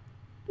live without?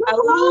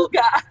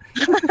 Awooga.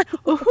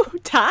 Ooh,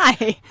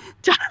 tie.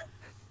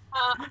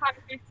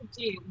 High-waisted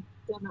jeans.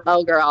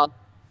 Oh, girl.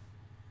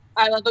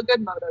 I love a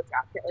good moto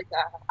jacket like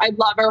that. I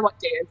love her. What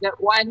day is it?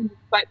 One,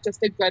 but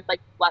just a good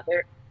like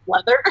leather,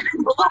 black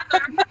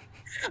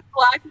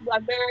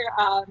leather,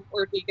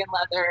 or vegan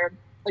leather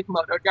like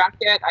moto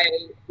jacket.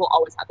 I will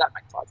always have that in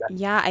my closet.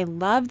 Yeah, I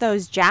love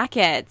those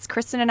jackets.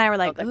 Kristen and I were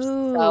like, they're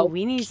ooh, so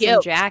we need cute.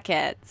 some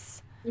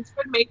jackets. You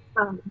should make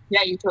some.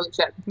 Yeah, you totally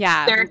should.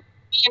 Yeah. They're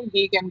a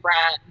vegan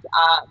brand,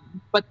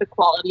 but the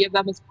quality of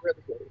them is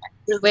really, really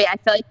nice. Wait, I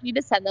feel like you need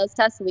to send those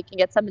to us so we can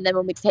get some, and then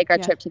when we take our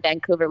Yeah. trip to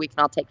Vancouver, we can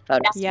all take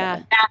photos. Yeah.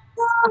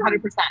 together.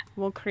 100%.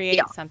 We'll create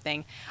Yeah.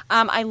 something.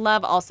 I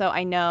love also,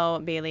 I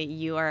know, Bailey,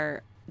 you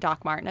are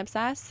Doc Martin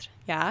obsessed.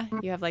 Yeah?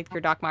 You have like your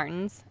Doc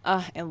Martens.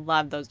 Oh, I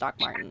love those Doc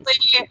Martens.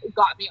 Really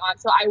got me on.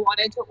 So I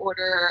wanted to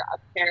order a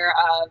pair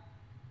of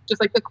just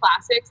like the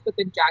classics, but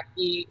then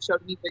Jackie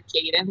showed me the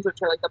Jadens, which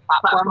are like the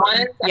platform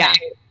ones. And Yeah.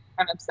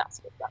 I'm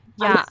obsessed with them.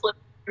 Yeah. I'm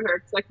slipping for her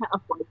because I can't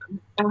afford them.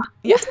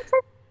 Yeah.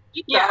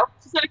 Yeah,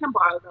 she said I can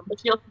borrow them, but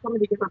she also told me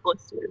to give her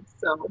blisters.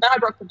 So Then I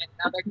broke them in.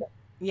 Now they're good.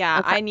 Yeah,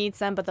 Okay. I need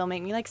some, but they'll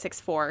make me like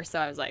 6'4", so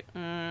I was like,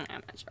 I'm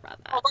not sure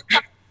about that. Oh,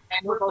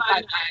 and we're both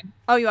 5'9".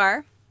 Oh, you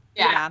are?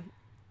 Yeah.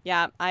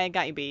 Yeah, I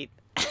got you beat.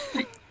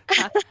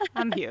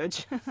 I'm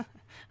huge.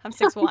 I'm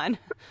 6'1".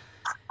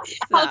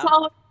 How So,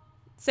 tall?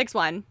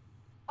 6'1".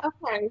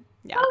 Okay.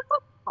 Yeah. Oh,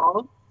 that's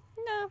tall.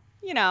 No,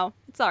 you know,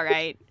 it's all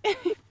right.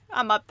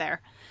 I'm up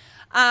there.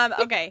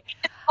 Okay.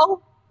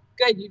 Oh,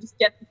 good. You just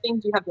get the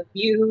things. You have the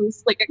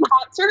views. Like at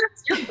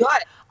concerts, you're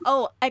good.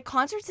 Oh, at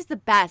concerts is the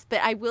best,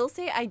 but I will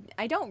say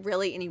I don't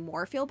really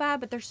anymore feel bad,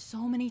 but there's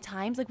so many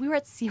times. Like we were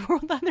at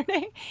SeaWorld the other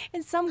day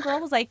and some girl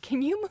was like,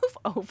 "Can you move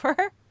over?"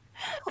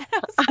 And I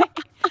was like,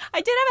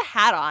 I did have a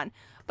hat on,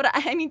 but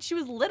I mean, she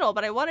was little,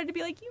 but I wanted to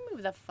be like, "You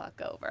move the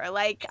fuck over."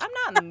 Like, I'm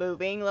not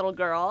moving, little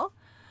girl.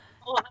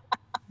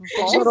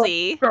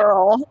 Ballsy.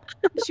 Girl.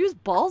 She was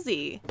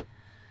ballsy.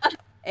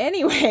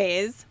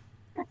 Anyways.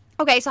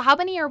 Okay, so how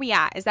many are we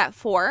at? Is that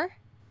 4?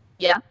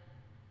 Yeah.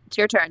 It's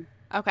your turn.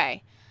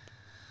 Okay.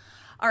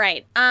 All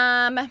right.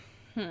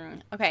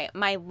 Okay,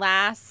 my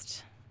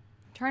last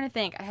I'm trying to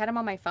think. I had them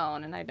on my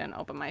phone and I didn't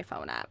open my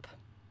phone up.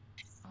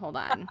 Hold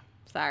on.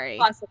 Sorry.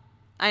 Classic.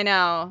 I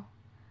know.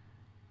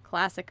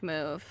 Classic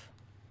move.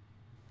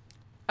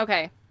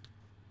 Okay.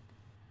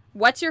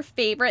 What's your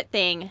favorite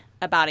thing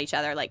about each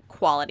other? Like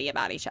quality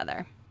about each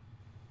other?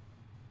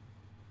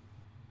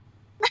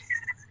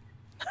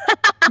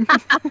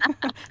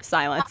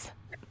 Silence.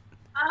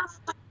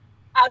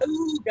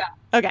 Auga.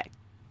 Okay.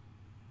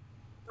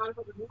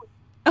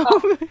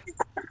 Oh.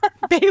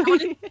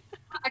 Bailey.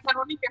 I can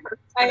only hear her.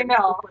 I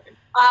know.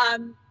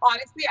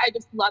 Honestly, I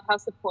just love how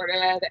supported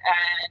and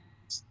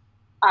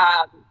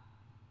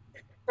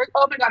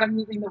oh my god, I'm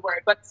using the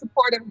word, but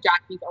supportive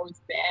Jackie's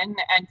always been,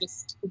 and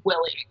just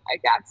willing, I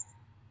guess.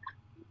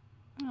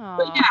 But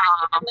Aw. yeah,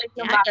 like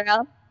no Yeah, matter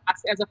girl.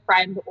 as a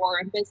friend or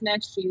in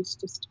business, she's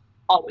just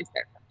always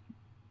there for me.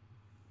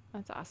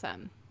 That's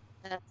awesome.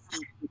 That's-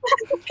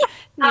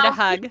 Need a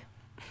hug.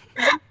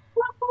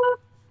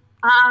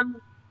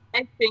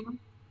 I think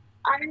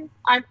I'm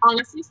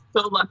honestly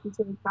so lucky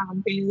to have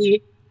found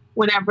Bailey.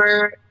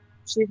 Whenever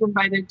she's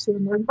invited to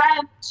an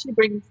event, she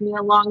brings me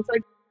along. So I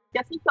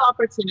guess it's the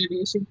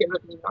opportunity she's given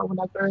me, or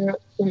whenever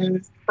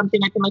there's something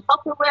I can like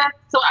help her with.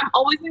 So I'm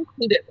always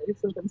included. Is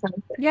what I'm trying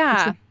to say.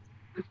 Yeah. She's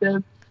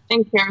supportive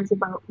and cares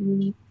about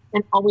me,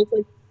 and always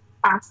like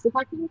asks if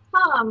I can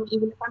come,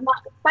 even if I'm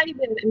not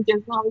excited, and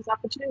gives me all these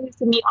opportunities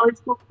to meet all these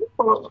cool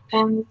people.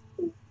 And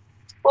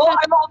well,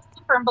 I'm also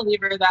a firm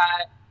believer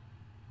that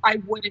I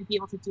wouldn't be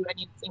able to do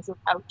any of these things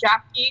without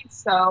Jackie.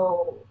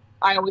 So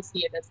I always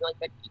see it as like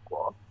an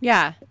equal.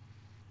 Yeah.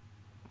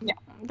 Yeah.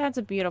 That's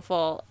a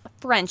beautiful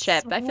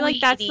friendship. I feel like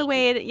that's the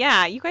way it,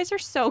 yeah, you guys are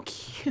so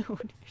cute. You're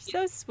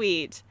so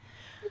sweet.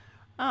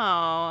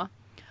 Oh.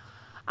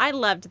 I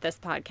loved this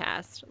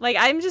podcast. Like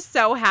I'm just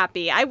so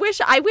happy. I wish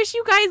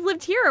you guys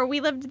lived here or we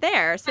lived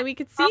there so we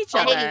could see each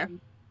other. We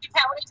can't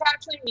wait to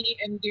actually meet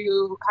and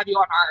have you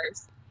on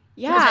ours.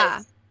 Yeah.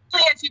 Because,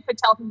 as you could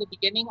tell from the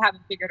beginning,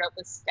 haven't figured out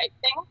this Skype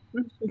thing.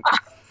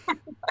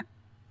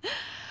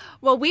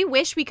 Well, we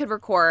wish we could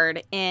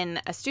record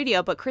in a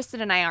studio, but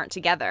Kristen and I aren't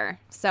together.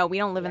 So we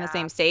don't live in the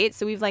same state.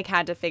 So we've like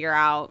had to figure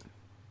out,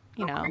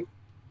 you know.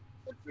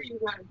 Good for you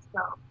guys,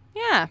 so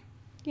Yeah.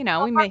 You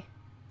know, we may.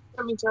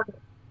 from each other.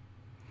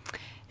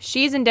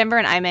 She's in Denver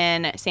and I'm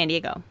in San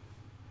Diego.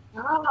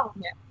 Oh,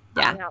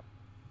 yeah. Yeah.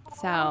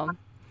 So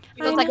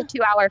It was like a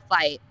 2-hour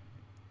flight.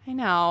 I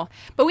know.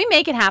 But we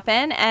make it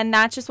happen and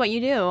that's just what you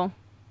do,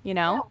 you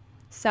know? Yeah.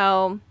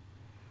 So,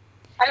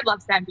 I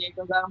love San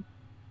Diego, though.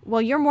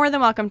 well, you're more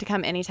than welcome to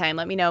come anytime.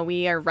 Let me know.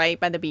 We are right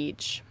by the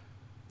beach.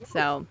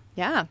 So,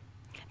 yeah.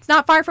 It's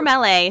not far from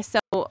LA. So,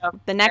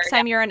 the next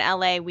time you're in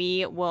LA,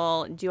 we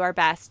will do our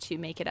best to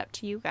make it up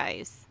to you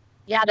guys.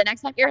 Yeah, the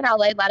next time you're in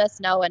LA, let us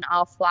know and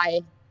I'll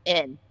fly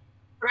in.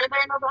 We're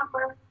there in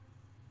November.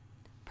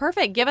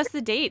 Perfect. Give us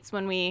the dates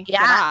when we get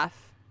Yeah.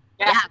 off.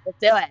 Yeah, we'll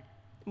do it.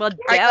 We'll do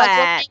All right, girls,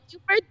 well, it. thank you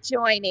for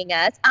joining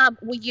us.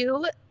 Will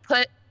you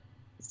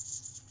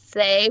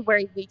say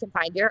where we can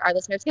find you, our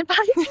listeners can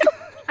find you?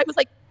 I was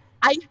like,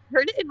 I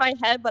heard it in my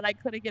head, but I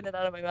couldn't get it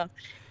out of my mouth.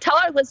 Tell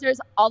our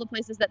listeners all the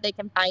places that they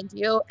can find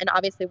you, and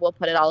obviously we'll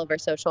put it all over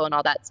social and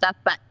all that stuff,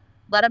 but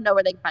let them know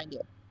where they can find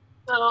you.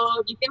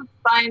 So you can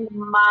find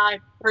my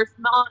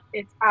personal.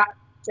 It's at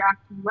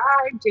Jackie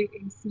Rai,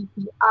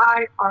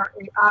 JACPIRAI,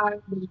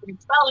 really great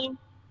spelling.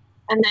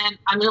 And then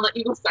I'm going to let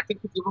you go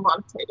second because you have a lot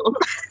of titles.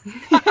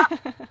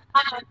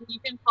 You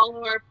can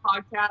follow our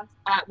podcast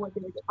at What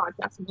Day Is It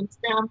Podcast on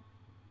Instagram.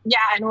 Yeah,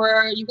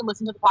 and you can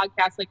listen to the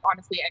podcast like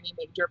honestly any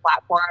major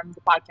platform,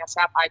 the podcast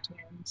app,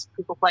 iTunes,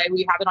 Google Play.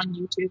 We have it on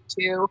YouTube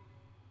too.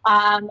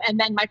 And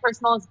then my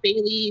personal is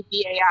Bailey,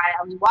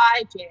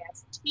 BAILEY,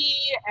 JST,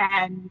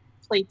 and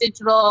Play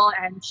Digital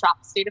and Shop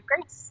State of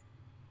Grace.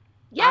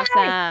 Yay!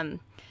 Awesome.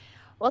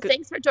 Well, Good.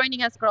 thanks for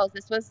joining us, girls.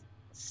 This was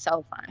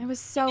so fun. It was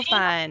so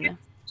fun.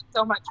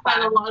 So much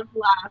fun. A lot of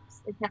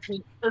laughs. I can't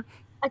wait.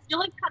 I feel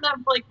like kind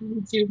of like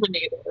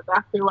rejuvenated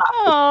after laughing.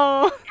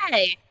 Oh.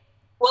 Hey,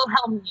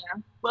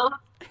 Wilhelmina. Well,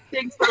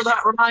 thanks for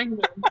that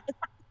reminder.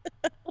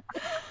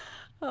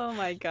 Oh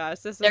my gosh.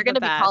 This was they're going to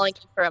the be best. calling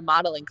you for a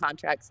modeling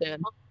contract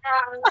soon.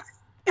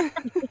 Yeah.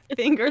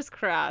 Fingers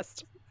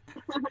crossed.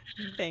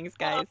 Thanks,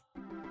 guys.